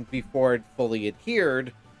reducing before it fully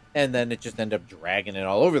adhered, and then it just ended up dragging it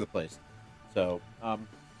all over the place. So,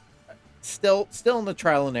 still in the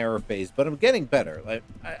trial and error phase, but I'm getting better. Like,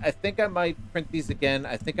 I think I might print these again.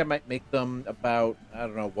 I think I might make them about,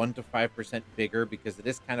 1 to 5% bigger, because it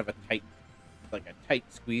is kind of a tight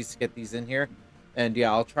squeeze to get these in here. And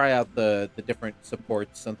yeah, I'll try out the different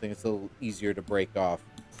supports, something that's a little easier to break off.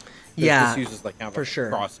 Yeah, this uses like kind of for a sure.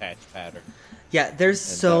 crosshatch pattern. Yeah, there's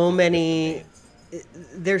so many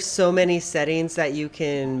settings that you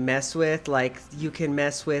can mess with. Like you can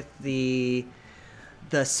mess with the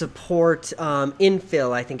support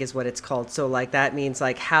infill, I think is what it's called. So like that means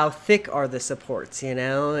like how thick are the supports, and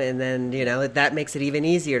then that makes it even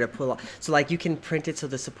easier to pull off. So like you can print it so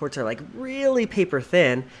the supports are like really paper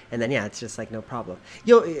thin, and then it's just like no problem.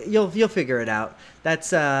 You'll figure it out. That's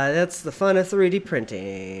the fun of 3D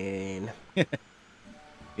printing.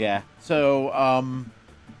 Yeah. So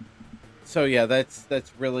yeah,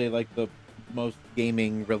 that's really like the most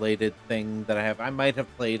gaming related thing that I have. I might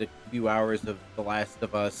have played a few hours of The Last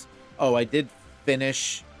of Us. Oh, I did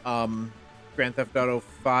finish Grand Theft Auto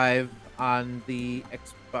 5 on the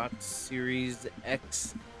Xbox Series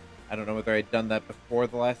X. I don't know whether I'd done that before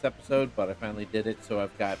the last episode, but I finally did it. So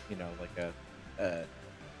I've got like a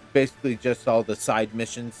basically just all the side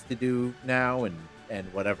missions to do now,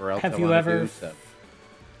 and whatever else I want to do. So.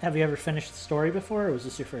 Have you ever finished the story before, or was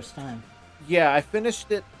this your first time? Yeah, I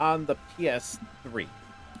finished it on the PS3.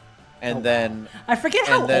 And then... Wow. I forget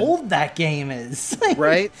how old that game is.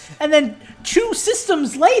 Right? And then 2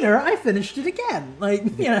 systems later, I finished it again.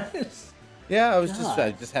 Yeah,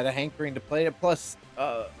 I just had a hankering to play it. Plus...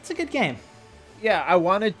 it's a good game. Yeah, I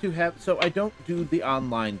wanted to have... So I don't do the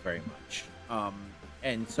online very much.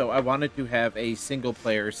 And so I wanted to have a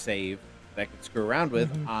single-player save that I could screw around with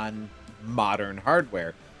on modern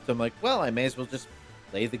hardware. So I'm like, well, I may as well just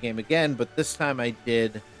play the game again, but this time I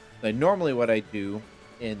did normally what I do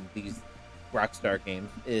in these Rockstar games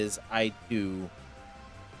is I do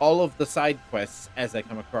all of the side quests as I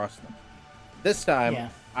come across them. This time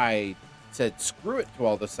I said screw it to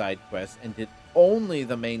all the side quests and did only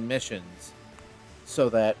the main missions so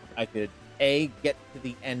that I could A, get to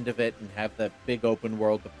the end of it and have that big open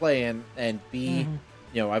world to play in, and B,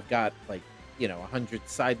 I've got 100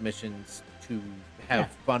 side missions to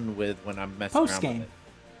have fun with when I'm messing around with it.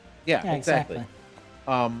 Yeah, exactly.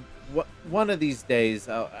 One of these days,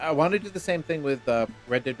 I want to do the same thing with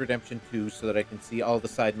Red Dead Redemption 2 so that I can see all the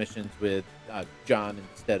side missions with John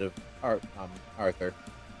instead of Arthur.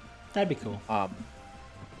 That'd be cool.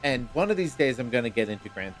 And one of these days, I'm going to get into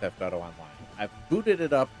Grand Theft Auto Online. I've booted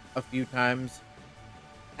it up a few times.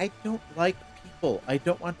 I don't like people. I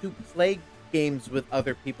don't want to play games with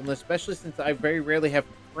other people, and especially since I very rarely have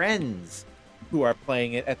friends who are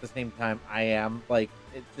playing it at the same time I am. Like,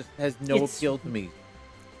 it just has no appeal to me.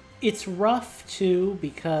 It's rough, too,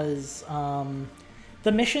 because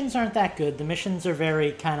the missions aren't that good. The missions are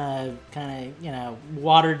very kind of,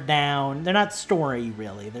 watered down. They're not story,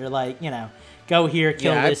 really. They're like, go here,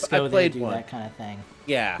 kill this, go there, do that kind of thing.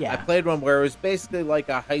 Yeah, I played one where it was basically like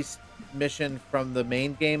a heist mission from the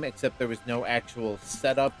main game, except there was no actual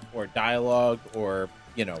setup or dialogue or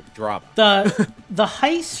drama. The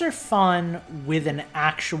heists are fun with an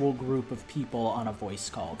actual group of people on a voice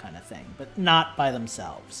call kind of thing, but not by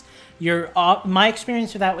themselves. My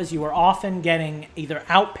experience with that was you were often getting either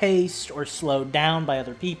outpaced or slowed down by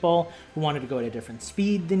other people who wanted to go at a different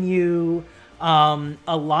speed than you.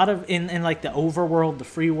 A lot of in like the overworld, the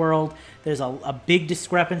free world, there's a big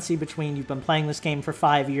discrepancy between you've been playing this game for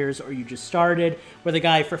 5 years or you just started, where the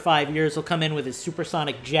guy for 5 years will come in with his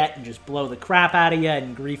supersonic jet and just blow the crap out of you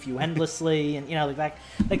and grief you endlessly, and like that.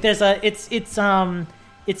 Like there's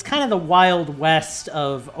it's kind of the Wild West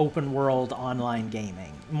of open world online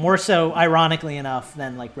gaming, more so ironically enough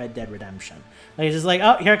than like Red Dead Redemption. Like it's just like,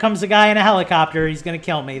 oh, here comes a guy in a helicopter, he's gonna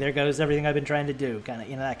kill me, there goes everything I've been trying to do, kind of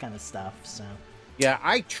that kind of stuff. So yeah,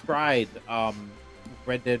 I tried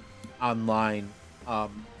Red Dead Online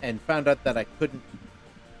and found out that I couldn't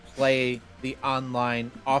play the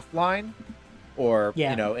online offline, or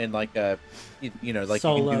in like a like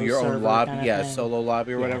solo, you can do your own lobby, solo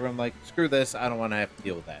lobby or whatever. I'm like, screw this, I don't want to have to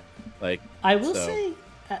deal with that. Like, I will say,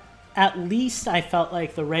 at least I felt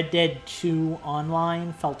like the Red Dead 2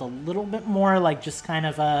 online felt a little bit more like just kind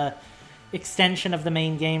of a extension of the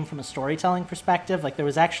main game from a storytelling perspective. Like there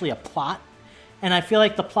was actually a plot, and I feel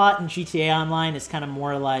like the plot in GTA Online is kind of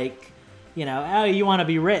more like, oh, you want to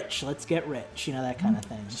be rich, let's get rich, that kind of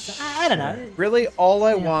thing. So, I don't know. Really, all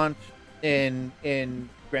I want in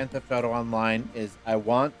Grand Theft Auto Online is I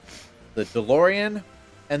want the DeLorean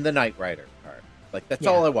and the Knight Rider car. Like that's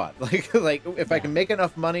all I want. Like if I can make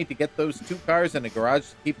enough money to get those two cars in a garage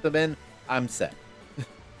to keep them in, I'm set.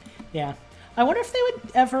 Yeah. I wonder if they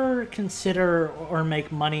would ever consider or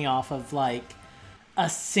make money off of like a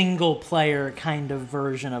single player kind of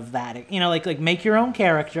version of that. Like make your own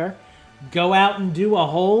character, go out and do a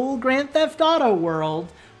whole Grand Theft Auto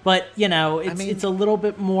world, but it's a little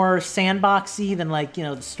bit more sandboxy than like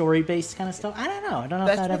the story based kind of stuff. I don't know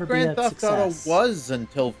if that'd ever be a success. That's what Grand Theft Auto was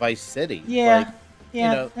until Vice City. Yeah,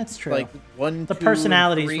 that's true. Like the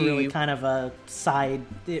personalities were really kind of a side.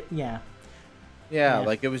 Yeah,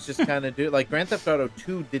 like it was just kind of like Grand Theft Auto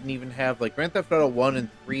 2 didn't even have like Grand Theft Auto 1 and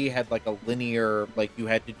 3 had like a linear, like you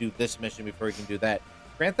had to do this mission before you can do that.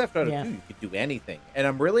 Grand Theft Auto 2, you could do anything. And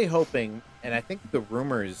I'm really hoping, and I think there are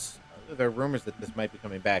rumors that this might be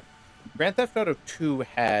coming back. Grand Theft Auto 2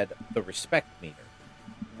 had the respect meter,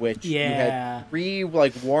 which you had 3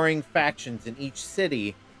 like warring factions in each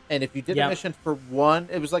city. And if you did a mission for one,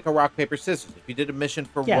 it was like a rock, paper, scissors. If you did a mission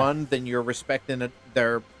for one, then your respect in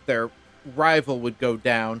their rival would go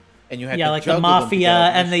down, and you had to like juggle the Mafia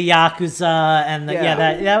and the Yakuza and the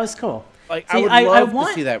that was cool. Like I would love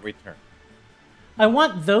to see that return. I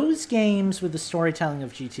want those games with the storytelling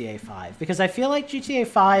of GTA 5, because I feel like GTA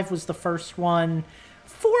 5 was the first one.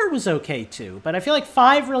 4 was okay too, but I feel like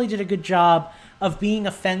 5 really did a good job of being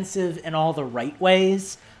offensive in all the right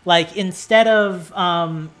ways. Like instead of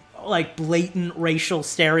like blatant racial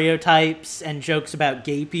stereotypes and jokes about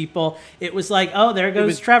gay people, it was like, oh, there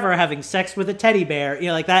goes Trevor having sex with a teddy bear,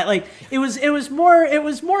 like that. Like it was more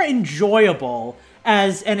enjoyable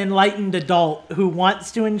as an enlightened adult who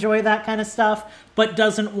wants to enjoy that kind of stuff, but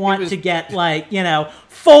doesn't want to get like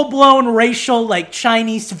full-blown racial like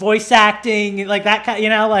Chinese voice acting, like that kind,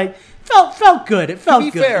 like felt good. It felt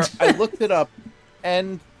good. To be fair, I looked it up,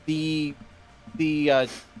 and the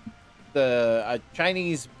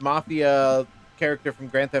Chinese mafia character from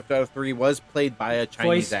Grand Theft Auto 3 was played by a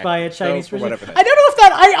Chinese actor. By a Chinese person.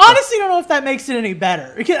 I honestly don't know if that makes it any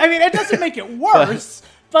better. I mean, it doesn't make it worse,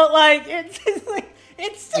 but like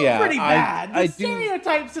it's still pretty bad. The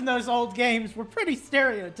stereotypes in those old games were pretty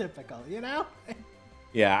stereotypical,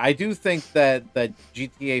 Yeah, I do think that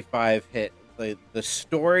GTA 5 hit the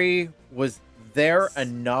story was there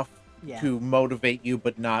enough to motivate you,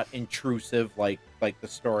 but not intrusive like the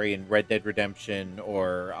story in Red Dead Redemption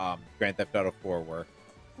or Grand Theft Auto 4 were.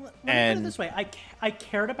 Let me put it this way: I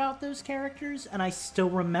cared about those characters, and I still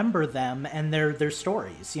remember them and their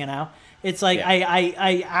stories. It's like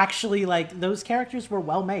I actually like those characters were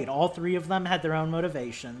well made. All 3 of them had their own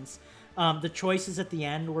motivations. The choices at the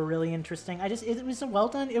end were really interesting. It was a well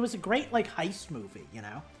done. It was a great like heist movie, you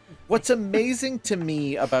know. What's amazing to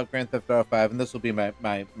me about Grand Theft Auto 5, and this will be my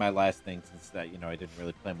last thing since that I didn't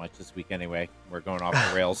really play much this week anyway. We're going off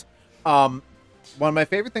the rails. One of my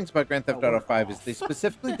favorite things about Grand Theft Auto 5 is they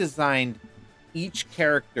specifically designed each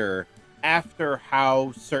character after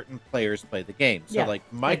how certain players play the game. So like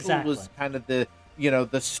Michael was kind of the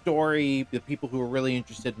story, the people who were really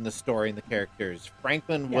interested in the story and the characters.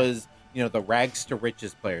 Franklin was the rags to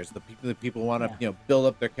riches players, the people who want to build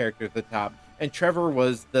up their character at the top. And Trevor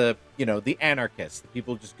was the anarchists, the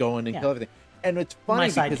people just go in and kill everything. And it's funny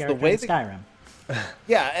because the way Skyrim.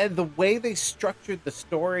 and the way they structured the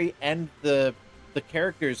story and the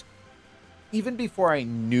characters, even before I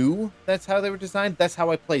knew that's how they were designed, that's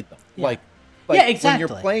how I played them. Like exactly. When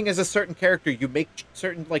you're playing as a certain character, you make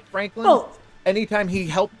certain, like Franklin. Anytime he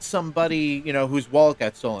helped somebody, whose wallet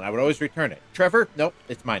got stolen, I would always return it. Trevor, nope,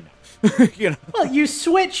 it's mine now. Well, you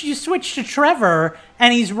switch to Trevor,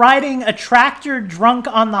 and he's riding a tractor drunk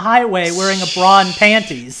on the highway wearing a bra and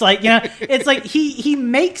panties. Like, it's like he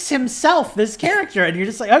makes himself this character, and you're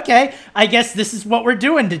just like, okay, I guess this is what we're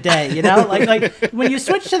doing today, Like when you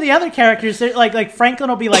switch to the other characters, like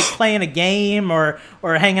Franklin will be like playing a game or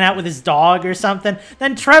hanging out with his dog or something.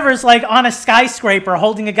 Then Trevor's like on a skyscraper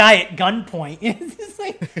holding a guy at gunpoint. It's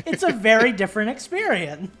like it's a very different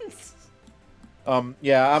experience. I'm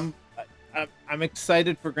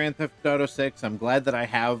excited for Grand Theft Auto 6. I'm glad that I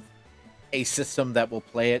have a system that will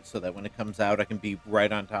play it so that when it comes out, I can be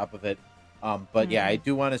right on top of it. But I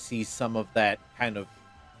do want to see some of that kind of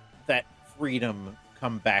that freedom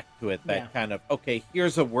come back to it. That kind of, okay,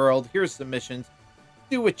 here's a world, here's the missions,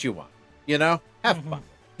 do what you want, have fun.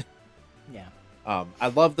 Yeah. I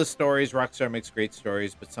love the stories. Rockstar makes great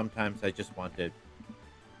stories, but sometimes I just want to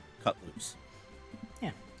cut loose.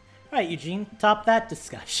 Yeah. All right, Eugene, top that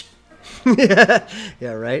discussion.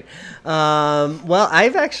 Yeah, right. Well,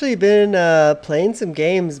 I've actually been playing some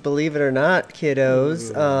games, believe it or not,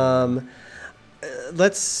 kiddos.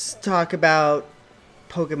 Let's talk about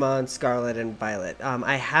Pokemon Scarlet and Violet.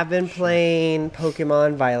 I have been playing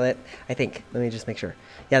Pokemon Violet, I think. Let me just make sure.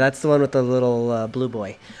 Yeah, that's the one with the little blue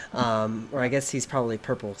boy. Or I guess he's probably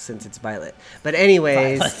purple since it's Violet. But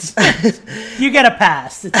anyways. You get a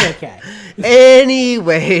pass. It's okay.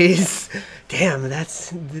 Anyways. Damn,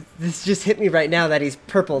 this just hit me right now that he's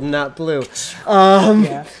purple, not blue.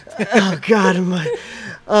 Oh, God.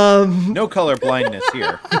 No color blindness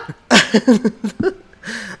here.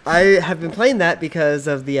 I have been playing that because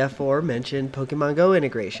of the aforementioned Pokemon Go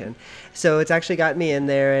integration. So it's actually got me in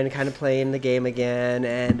there and kind of playing the game again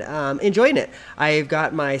and enjoying it. I've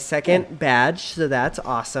got my second badge, so that's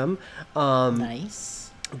awesome.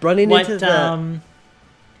 Nice.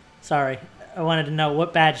 Sorry. I wanted to know,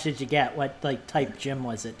 what badge did you get? What type gym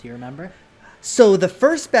was it? Do you remember? So the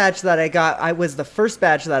first badge that I got, was the first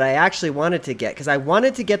badge that I actually wanted to get because I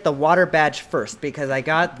wanted to get the water badge first because I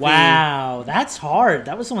got Wow, that's hard.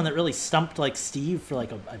 That was the one that really stumped Steve for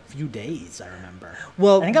a few days, I remember.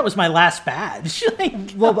 Well, I think that was my last badge.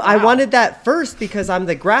 Wow. I wanted that first because I'm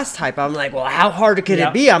the grass type. I'm like, well, how hard could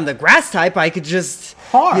it be? I'm the grass type. I could just,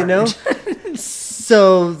 hard.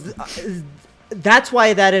 So that's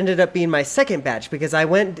why that ended up being my second badge because I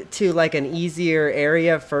went to an easier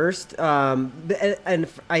area first, and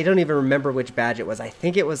I don't even remember which badge it was. I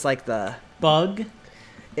think it was the bug.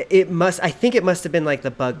 I think it must have been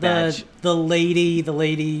the bug badge.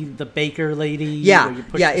 The baker lady. Yeah, where you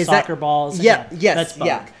push soccer balls. Yeah, yes, that's bug.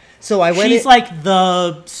 Yeah. So I went. She's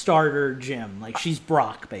the starter gym. She's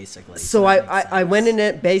Brock basically. So I went in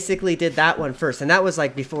it, basically did that one first, and that was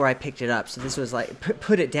before I picked it up. So this was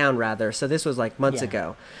put it down rather. So this was months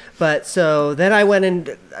ago. But so then I went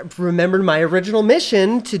and remembered my original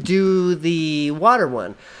mission to do the water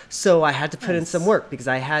one. So I had to put in some work because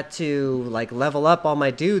I had to level up all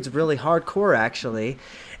my dudes really hardcore actually,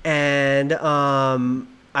 and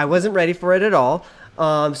I wasn't ready for it at all.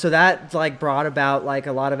 So that brought about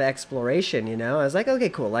a lot of exploration, I was like, okay,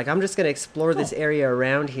 cool. I'm just going to explore this area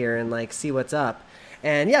around here and see what's up.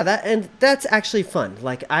 And yeah, that's actually fun.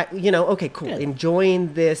 Okay, cool. Good.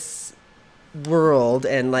 Enjoying this world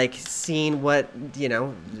and seeing what,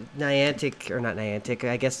 Niantic, or not Niantic,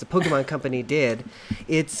 I guess the Pokemon company did.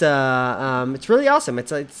 It's really awesome.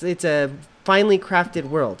 It's a finely crafted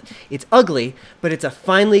world. It's ugly, but it's a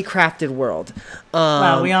finely crafted world.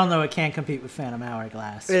 Well, we all know it can't compete with Phantom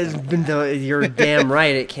Hourglass. You're damn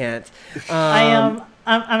right it can't. I'm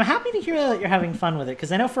happy to hear that you're having fun with it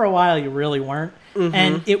because I know for a while you really weren't.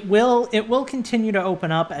 and it will continue to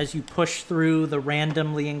open up as you push through the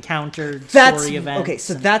randomly encountered That's story events. okay.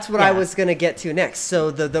 So that's what I was gonna get to next.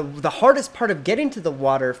 So the hardest part of getting to the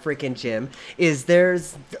water freaking gym is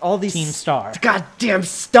there's all these Team Star. goddamn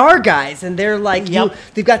star guys, and they're like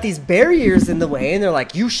they've got these barriers in the way, and they're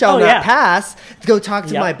like, you shall not pass. Go talk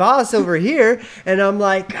to my boss over here, and I'm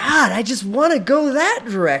like, God, I just want to go that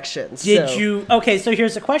direction. Did you? Okay, so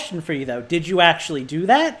here's a question for you though. Did you actually do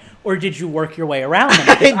that, or did you work your way around them?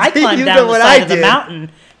 Because I climbed down the side of the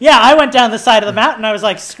mountain. Yeah, I went down the side of the mountain. I was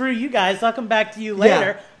like, screw you guys. I'll come back to you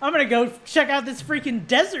later. Yeah. I'm going to go check out this freaking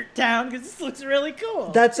desert town because this looks really cool.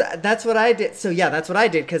 That's what I did. So, yeah, that's what I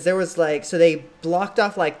did. Because there was like, so they blocked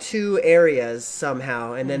off like 2 areas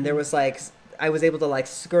somehow. And then there was like, I was able to like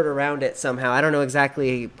skirt around it somehow. I don't know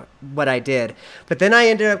exactly what I did. But then I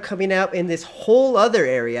ended up coming out in this whole other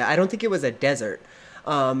area. I don't think it was a desert.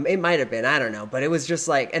 It might have been, I don't know, but it was just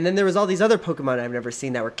like, and then there was all these other Pokemon I've never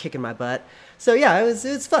seen that were kicking my butt. So yeah, it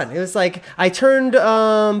was fun. It was like I turned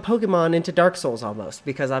Pokemon into Dark Souls almost,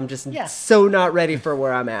 because I'm just so not ready for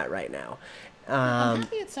where I'm at right now. I'm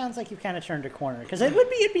happy it sounds like you've kind of turned a corner, because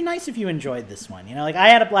it'd be nice if you enjoyed this one. You know, like I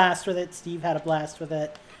had a blast with it, Steve had a blast with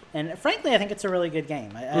it, and frankly, I think it's a really good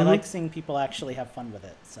game. I like seeing people actually have fun with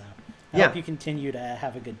it. So I hope you continue to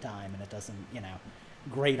have a good time, and it doesn't,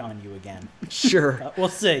 grate on you again. Sure. We'll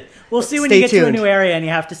see. We'll see when you get to a new area and you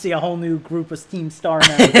have to see a whole new group of Team Star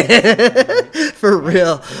members. For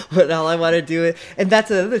real. But all I want to do is, and that's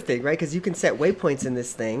another thing, right? Because you can set waypoints in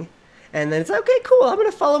this thing. And then it's okay, cool, I'm going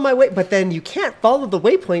to follow my way. But then you can't follow the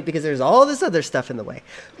waypoint because there's all this other stuff in the way.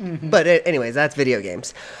 But anyways, that's video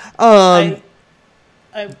games. I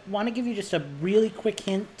want to give you just a really quick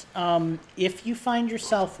hint. If you find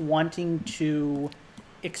yourself wanting to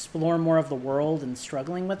explore more of the world and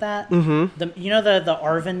struggling with that, the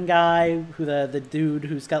Arvin guy, who the dude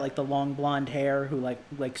who's got like the long blonde hair, who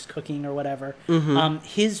likes cooking or whatever,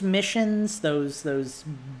 his missions, those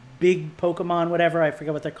big Pokemon, whatever, I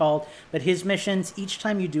forget what they're called, but his missions, each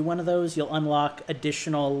time you do one of those, you'll unlock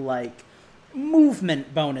additional like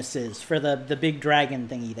movement bonuses for the big dragon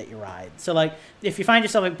thingy that you ride. So like if you find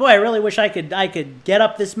yourself like, boy, I really wish I could get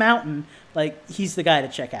up this mountain, like he's the guy to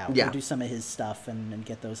check out. Do some of his stuff and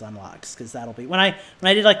get those unlocks, because that'll be when I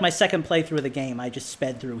did like my second playthrough of the game, I just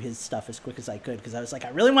sped through his stuff as quick as I could, because I was like, I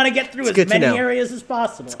really want to get through as many areas as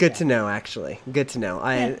possible. It's good to know, actually. Good to know.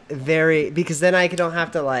 Because then I don't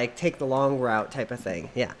have to like take the long route type of thing.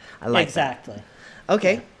 Yeah, I like exactly. That.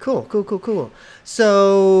 Okay, cool.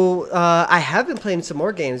 So I have been playing some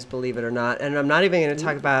more games, believe it or not, and I'm not even going to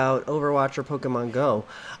talk about Overwatch or Pokemon Go.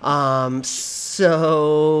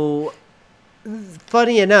 So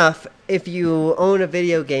funny enough, if you own a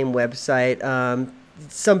video game website,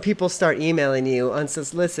 some people start emailing you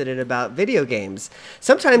unsolicited about video games.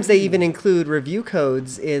 Sometimes they even include review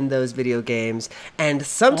codes in those video games, and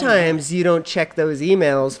sometimes you don't check those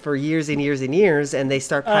emails for years and years and years, and they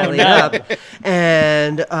start piling up,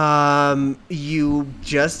 and you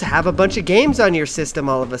just have a bunch of games on your system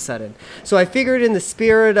all of a sudden. So I figured, in the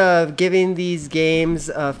spirit of giving these games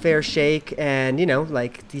a fair shake, and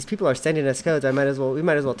like these people are sending us codes, we might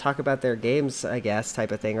as well talk about their games, I guess,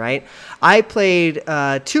 type of thing, right? I played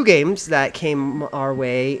 2 games that came our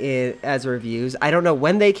way as reviews. I don't know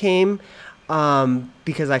when they came,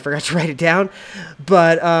 because I forgot to write it down.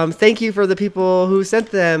 But thank you for the people who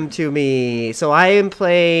sent them to me. So I am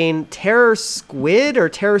playing Terror Squid, or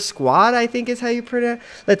Terror Squad, I think is how you pronounce it.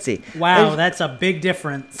 Let's see. Wow, that's a big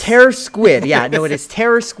difference. Terror Squid. Yeah, no, it is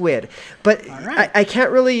Terror Squid. But I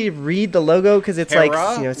can't really read the logo because it's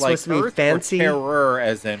Terra, it's supposed to be fancy. Terror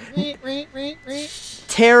as in...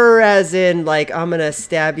 Terror as in, like, I'm going to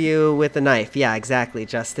stab you with a knife. Yeah, exactly,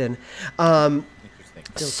 Justin. Interesting.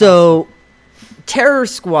 So, Terror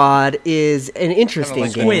Squad is an interesting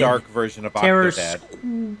like game. A dark version of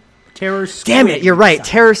Octodad. Terror Squid. Damn it, you're right.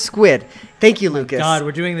 Terror Squid. Thank you, Lucas. God,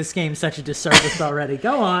 we're doing this game such a disservice already.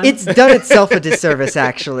 Go on. It's done itself a disservice,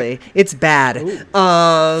 actually. It's bad.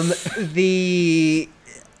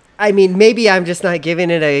 Maybe I'm just not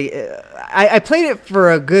giving it I played it for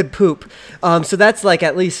a good poop, so that's like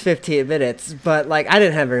at least 15 minutes, but like I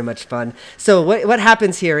didn't have very much fun. So what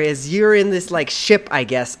happens here is you're in this like ship, I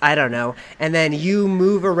guess, I don't know, and then you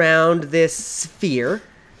move around this sphere,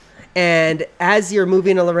 and as you're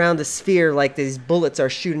moving around the sphere, like these bullets are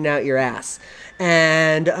shooting out your ass,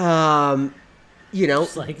 and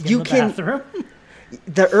just like in the bathroom.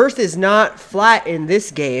 The Earth is not flat in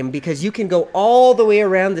this game because you can go all the way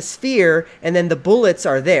around the sphere and then the bullets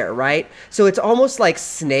are there, right? So it's almost like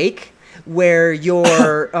Snake, where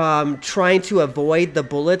you're trying to avoid the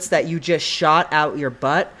bullets that you just shot out your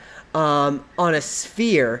butt. on a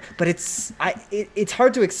sphere, but it's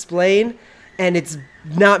hard to explain, and it's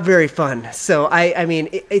not very fun. So I mean,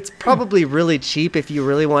 it's probably really cheap if you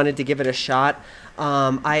really wanted to give it a shot.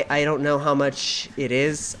 I don't know how much it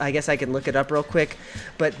is. I guess I can look it up real quick,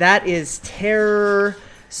 but that is Terror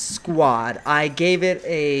Squad. I gave it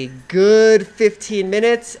a good 15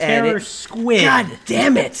 minutes. Terror Squid. God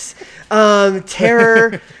damn it.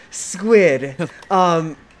 Terror Squid.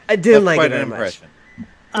 I didn't like it very much.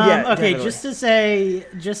 Yeah, okay, definitely.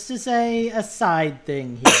 just as a aside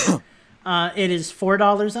thing here. It is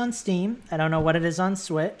 $4 on Steam. I don't know what it is on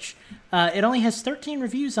Switch. It only has 13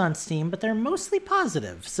 reviews on Steam, but they're mostly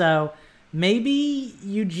positive. So maybe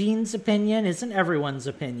Eugene's opinion isn't everyone's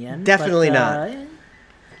opinion. Definitely not.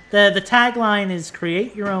 The tagline is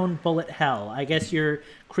 "Create your own bullet hell." I guess you're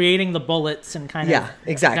creating the bullets and kind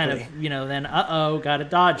exactly. of, then gotta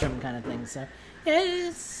dodge them kind of thing. So yeah,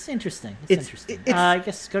 it's interesting. It's interesting. I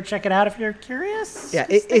guess go check it out if you're curious. Yeah,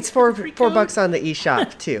 it's $4 on the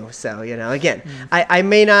eShop too. So again, I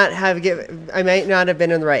may not have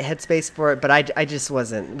been in the right headspace for it, but I just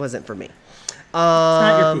wasn't for me. It's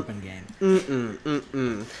not your pooping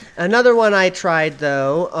game. Another one I tried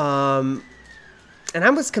though. And I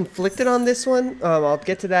was conflicted on this one. I'll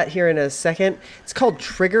get to that here in a second. It's called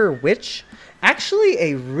Trigger Witch. Actually,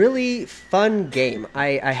 a really fun game,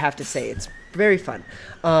 I have to say. It's very fun.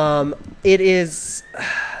 It is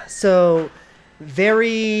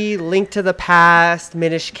very Link to the Past,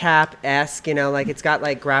 Minish Cap-esque, like it's got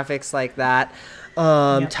like graphics like that,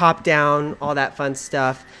 top down, all that fun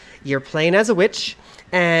stuff. You're playing as a witch.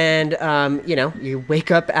 And, you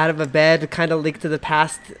wake up out of a bed, kind of Link to the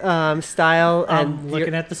Past style. I'm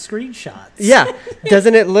looking at the screenshots. Yeah.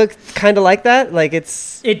 Doesn't it look kind of like that? Like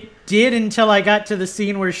It did until I got to the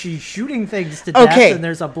scene where she's shooting things to death and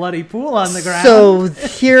there's a bloody pool on the ground. So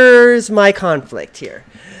here's my conflict here.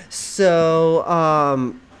 So,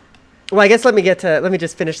 well, I guess let me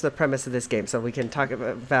just finish the premise of this game so we can talk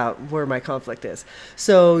about where my conflict is.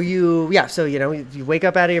 So you wake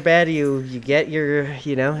up out of your bed, you get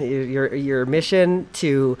your mission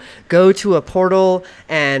to go to a portal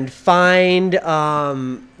and find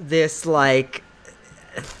this like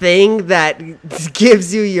thing that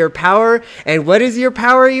gives you your power. And what is your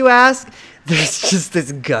power, you ask? There's just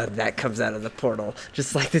this gun that comes out of the portal,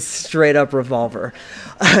 just like this straight up revolver.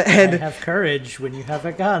 And I have courage when you have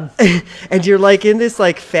a gun. And you're like in this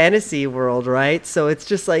like fantasy world, right? So it's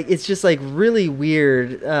just like really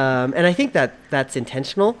weird. And I think that's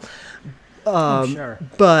intentional. Sure.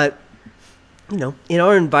 But in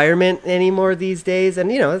our environment anymore these days, and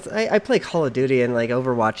I play Call of Duty and like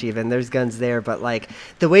Overwatch even, there's guns there, but like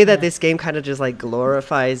the way that this game kind of just like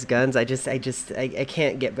glorifies guns, I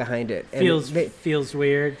can't get behind it. Feels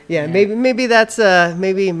weird. Yeah, maybe that's I don't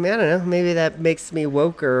know, maybe that makes me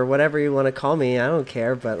woke or whatever you want to call me. I don't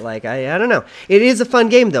care, but like I don't know. It is a fun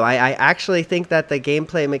game though. I actually think that the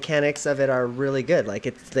gameplay mechanics of it are really good. Like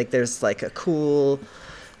it's like there's like a cool.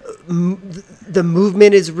 The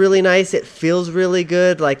movement is really nice. It feels really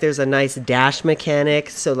good. Like there's a nice dash mechanic,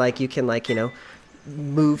 so like you can like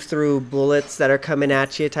move through bullets that are coming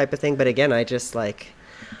at you, type of thing. But again, I just like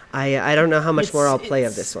I don't know how much more I'll play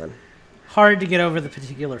of this one. Hard to get over the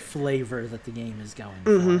particular flavor that the game is going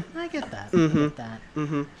for. I get that.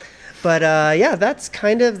 But that's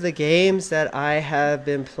kind of the games that I have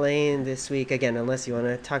been playing this week. Again, unless you want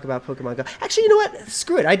to talk about Pokemon Go. Actually, you know what?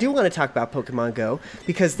 Screw it. I do want to talk about Pokemon Go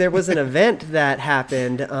because there was an event that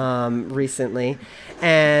happened recently,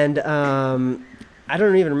 and I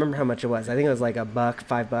don't even remember how much it was. I think it was like $1,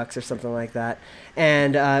 $5 or something like that.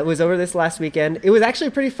 And it was over this last weekend. It was actually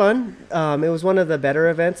pretty fun. It was one of the better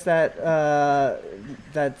events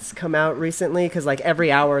that's come out recently because like every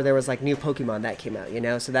hour there was like new Pokemon that came out,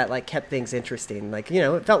 so that like kept things interesting. Like,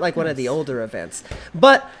 it felt like one of the older events.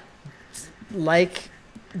 But like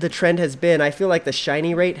the trend has been, I feel like the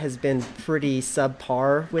shiny rate has been pretty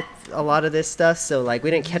subpar with a lot of this stuff. So like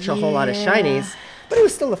we didn't catch a whole lot of shinies, but it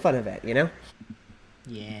was still a fun event,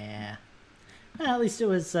 Yeah. Well, at least it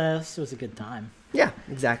was a good time. Yeah,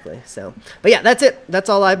 exactly. So, but yeah, that's it. That's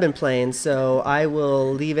all I've been playing. So I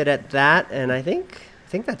will leave it at that. And I think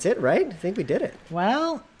that's it, right? I think we did it.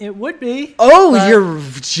 Well, it would be. Oh, you're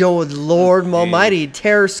Joe, Lord Almighty,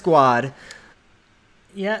 Terror Squad.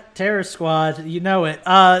 Yeah, Terror Squad. You know it.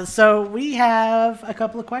 So we have a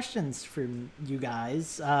couple of questions from you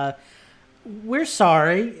guys. We're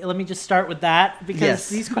sorry. Let me just start with that because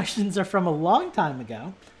these questions are from a long time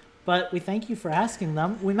ago. but we thank you for asking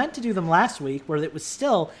them. We meant to do them last week, where it was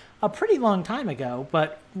still a pretty long time ago,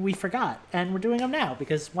 but we forgot, and we're doing them now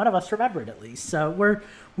because one of us remembered at least. So we're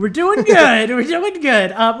doing good. We're doing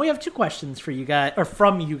good. We have 2 questions for you guys, or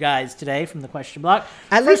from you guys today, from the question block.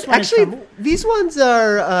 At least, actually, these ones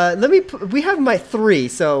are. We have my 3,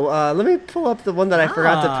 so let me pull up the one that I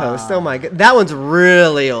forgot to post. Oh my god, that one's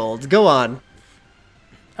really old. Go on.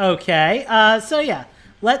 Okay. So yeah,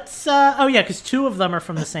 let's. Because 2 of them are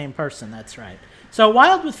from the same person. That's right. So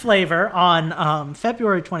Wild with Flavor on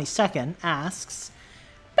February 22nd asks,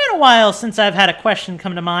 been a while since I've had a question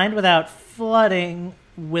come to mind without flooding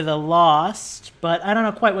with a lost, but I don't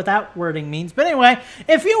know quite what that wording means. But anyway,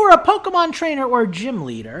 if you were a Pokemon trainer or gym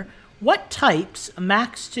leader, what types,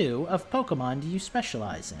 max 2, of Pokemon do you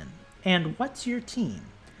specialize in? And what's your team?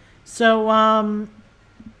 So, I don't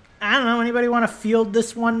know, anybody want to field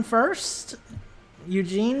this one first?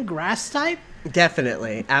 Eugene, grass type?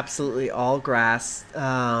 Definitely, absolutely all grass.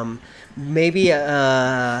 Maybe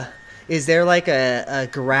is there like a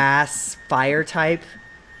grass fire type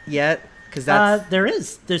yet? Because that's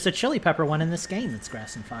there's a chili pepper one in this game that's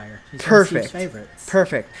grass and fire. He's perfect. One of Steve's favorites.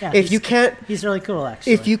 Perfect. Yeah, If you can't, he's really cool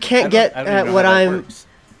actually. if you can't get at what I'm.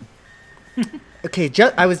 Okay,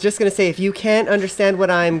 I was just going to say, if you can't understand what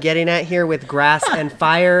I'm getting at here with grass and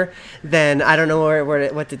fire, then I don't know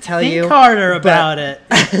what to tell you. Think harder about it.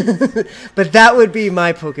 But that would be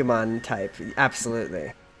my Pokemon type,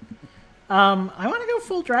 absolutely. I want to go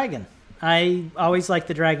full dragon. I always like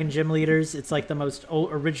the dragon gym leaders. It's like the most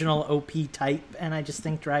original OP type, and I just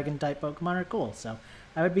think dragon type Pokemon are cool. So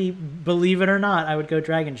I would be, believe it or not, I would go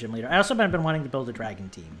dragon gym leader. I also have been wanting to build a dragon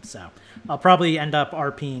team, so I'll probably end up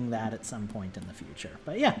RPing that at some point in the future.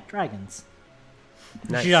 But yeah, dragons.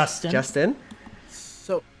 Nice. Justin?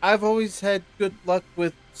 So I've always had good luck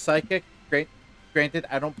with Psychic. Granted,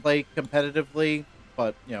 I don't play competitively,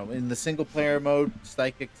 but in the single player mode,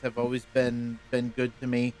 Psychics have always been good to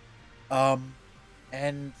me.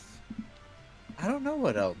 And I don't know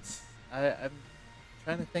what else. I'm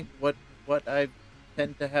trying to think what I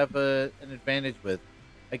tend to have an advantage with.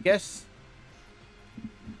 I guess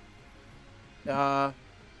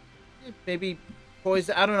maybe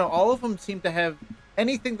poison. I don't know. All of them seem to have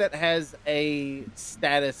anything that has a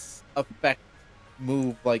status effect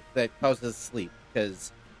move like that causes sleep.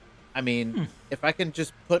 Because I mean, if I can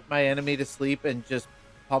just put my enemy to sleep and just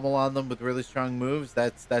pummel on them with really strong moves,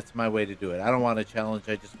 that's my way to do it. I don't want a challenge.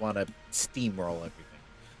 I just want to steamroll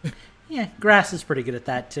everything. Yeah, Grass is pretty good at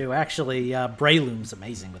that too. Actually, Breloom's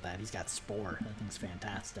amazing with that. He's got Spore. That thing's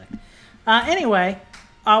fantastic. Anyway,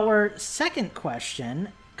 our second question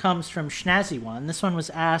comes from Schnazzy One. This one was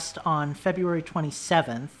asked on February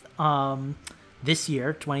 27th, this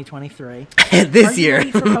year, 2023. This year.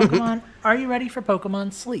 Are you ready for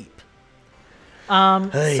Pokemon Sleep? So, I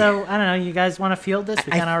don't know, you guys want to field this?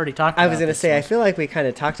 We kind of already talked about it. I was going to say, I feel like we kind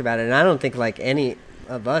of talked about it, and I don't think, like, any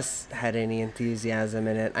of us had any enthusiasm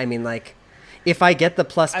in it. I mean, like, if I get the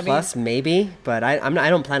plus, maybe, but I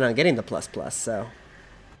don't plan on getting the plus, so.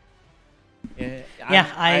 Yeah,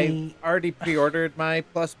 I already pre-ordered my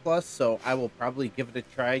plus, so I will probably give it a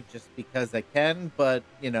try just because I can, but,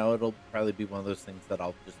 it'll probably be one of those things that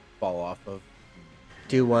I'll just fall off of.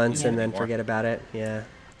 Do once and then forget about it, yeah.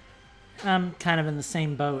 I'm kind of in the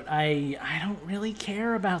same boat. I don't really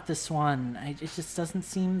care about this one. It just doesn't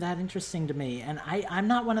seem that interesting to me. And I'm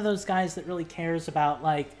not one of those guys that really cares about,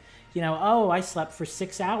 like, I slept for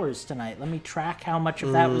 6 hours tonight. Let me track how much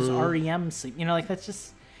of that was REM sleep.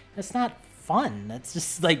 That's not fun. That's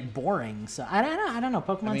just, like, boring. So I don't know.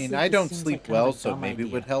 Pokemon Sleep. I don't sleep well, so maybe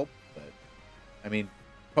it would help. But I mean,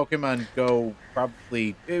 Pokemon Go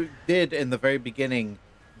probably did in the very beginning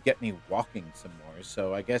get me walking some more.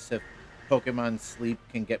 So I guess if Pokemon Sleep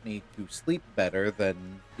can get me to sleep better,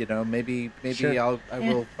 then maybe sure. I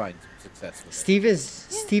will find some success with it.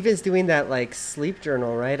 Steve is doing that, like, sleep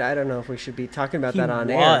journal, right? I don't know if we should be talking about that on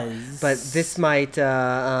air, but this might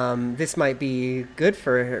be good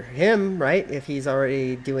for him, right? If he's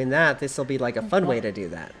already doing that, this will be like a fun way to do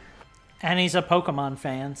that. And he's a Pokemon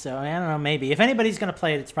fan, so I don't know, maybe. If anybody's going to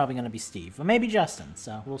play it, it's probably going to be Steve. Or maybe Justin,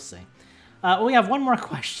 so we'll see. We have one more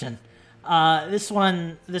question. This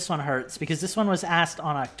one hurts because this one was asked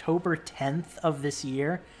on October 10th of this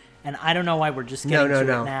year, and I don't know why we're just getting to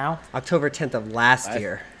it now. October 10th of last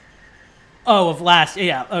year. Oh, of last,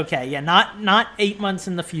 yeah, okay, yeah, not 8 months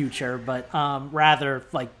in the future, but rather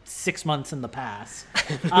like 6 months in the past.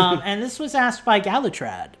 And this was asked by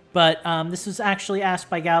Galatrad, but this was actually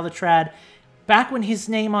asked by Galatrad back when his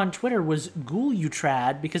name on Twitter was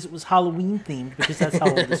Gulutrad because it was Halloween themed, because that's how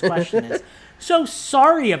old this question is. So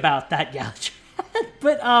sorry about that, Galatrad.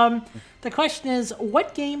 But The question is,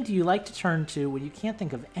 what game do you like to turn to when you can't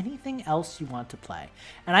think of anything else you want to play?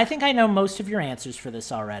 And I think I know most of your answers for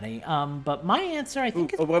this already. But my answer, I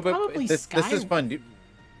think, is probably this Skyrim. is fun.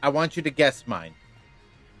 I want you to guess mine.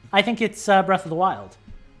 I think it's Breath of the Wild.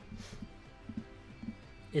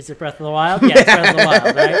 Is it Breath of the Wild? Yeah, it's Breath of the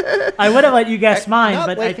Wild, right? I would have let you guess mine, Not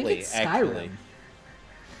but lately, I think it's Skyrim. actually.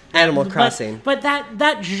 Animal Crossing. But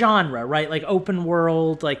that genre, right? Like open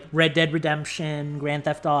world, like Red Dead Redemption, Grand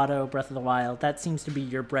Theft Auto, Breath of the Wild, that seems to be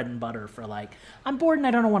your bread and butter for like, I'm bored and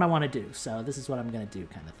I don't know what I want to do, so this is what I'm going to do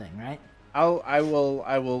kind of thing, right? I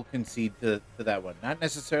will concede to that one. Not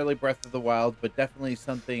necessarily Breath of the Wild, but definitely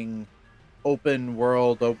something open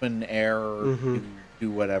world, open air,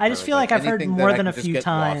 do whatever. I just feel like I've heard anything more that I than a can just few get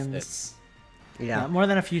lost in. times. Yeah. More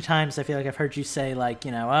than a few times, I feel like I've heard you say, like,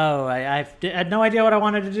 I had no idea what I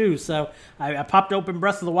wanted to do, so I popped open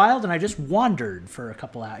Breath of the Wild and I just wandered for a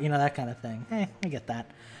couple hours, that kind of thing. I get that.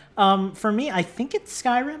 For me, I think it's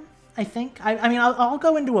Skyrim. I think. I mean, I'll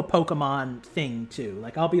go into a Pokemon thing, too.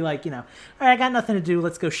 Like, I'll be like, all right, I got nothing to do,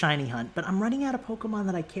 let's go shiny hunt. But I'm running out of Pokemon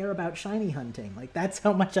that I care about shiny hunting. Like, that's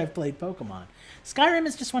how much I've played Pokemon. Skyrim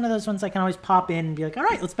is just one of those ones I can always pop in and be like, all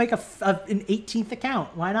right, let's make an 18th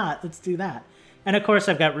account. Why not? Let's do that. And of course,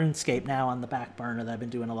 I've got RuneScape now on the back burner that I've been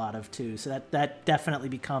doing a lot of too. So that definitely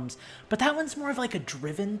becomes, but that one's more of like a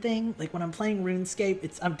driven thing. Like when I'm playing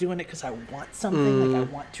RuneScape, I'm doing it because I want something, like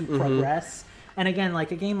I want to progress. And again,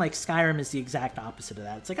 like a game like Skyrim is the exact opposite of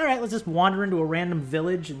that. It's like, all right, let's just wander into a random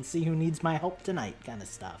village and see who needs my help tonight, kind of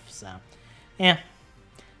stuff. So, yeah.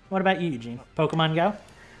 What about you, Eugene? Pokemon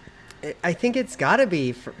Go? I think it's got to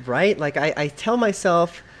be, right? Like I tell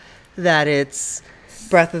myself that it's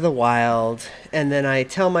Breath of the Wild, and then I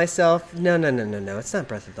tell myself, no, it's not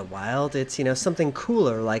Breath of the Wild. It's, something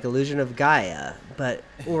cooler like Illusion of Gaia,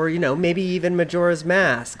 or maybe even Majora's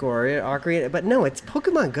Mask or Ocarina. But no, it's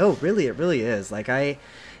Pokemon Go. Really, it really is. Like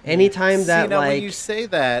anytime that when you say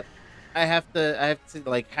that, I have to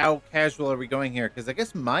like, how casual are we going here? Because I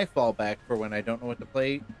guess my fallback for when I don't know what to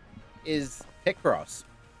play is Picross.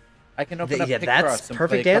 I can open up Picross that's and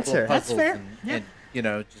perfect play a couple answer. of That's puzzles fair.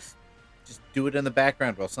 and just do it in the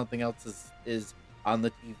background while something else is on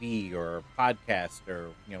the TV or a podcast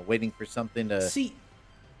or waiting for something to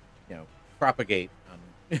propagate.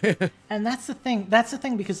 And that's the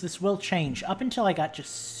thing because this will change. Up until I got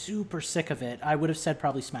just super sick of it, I would have said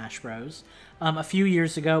probably Smash Bros. A few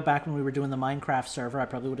years ago, back when we were doing the Minecraft server, I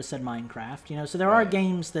probably would have said Minecraft. So there are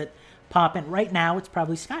games that pop in. Right now, it's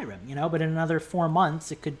probably Skyrim, but in another 4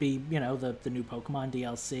 months, it could be, the new Pokemon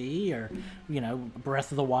DLC or,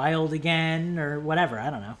 Breath of the Wild again or whatever. I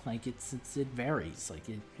don't know. Like, it varies. Like,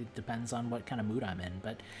 it depends on what kind of mood I'm in.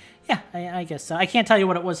 But, yeah, I guess so. I can't tell you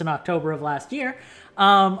what it was in October of last year.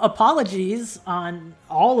 Apologies on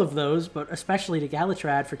all of those, but especially to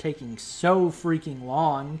Galatrad for taking so freaking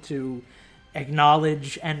long to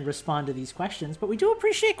acknowledge and respond to these questions, but we do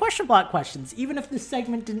appreciate question block questions, even if this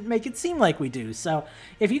segment didn't make it seem like we do. So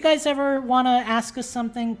if you guys ever want to ask us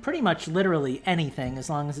something, pretty much literally anything, as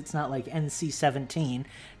long as it's not like NC-17,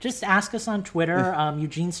 just ask us on Twitter.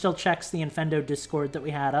 Eugene still checks the Infendo Discord that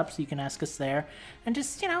we had up, so you can ask us there, and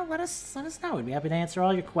just let us know. We'd be happy to answer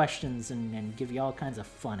all your questions and give you all kinds of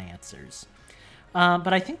fun answers.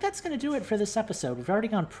 But I think that's going to do it for this episode. We've already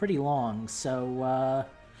gone pretty long, so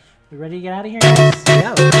we ready to get out of here, guys?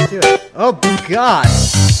 Yeah, let's do it. Oh, God.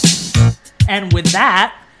 And with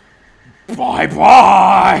that,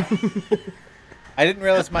 bye-bye! I didn't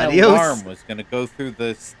realize my Adios. alarm was going to go through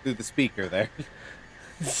the speaker there.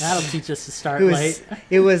 That'll teach us to start late.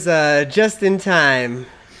 It was just in time.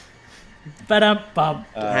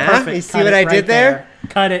 Perfect. You see what I did there?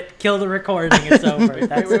 Cut it. Kill the recording. It's over.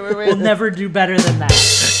 Wait. We'll never do better than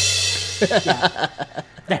that. Yeah.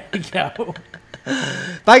 There we go.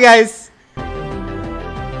 Bye, guys.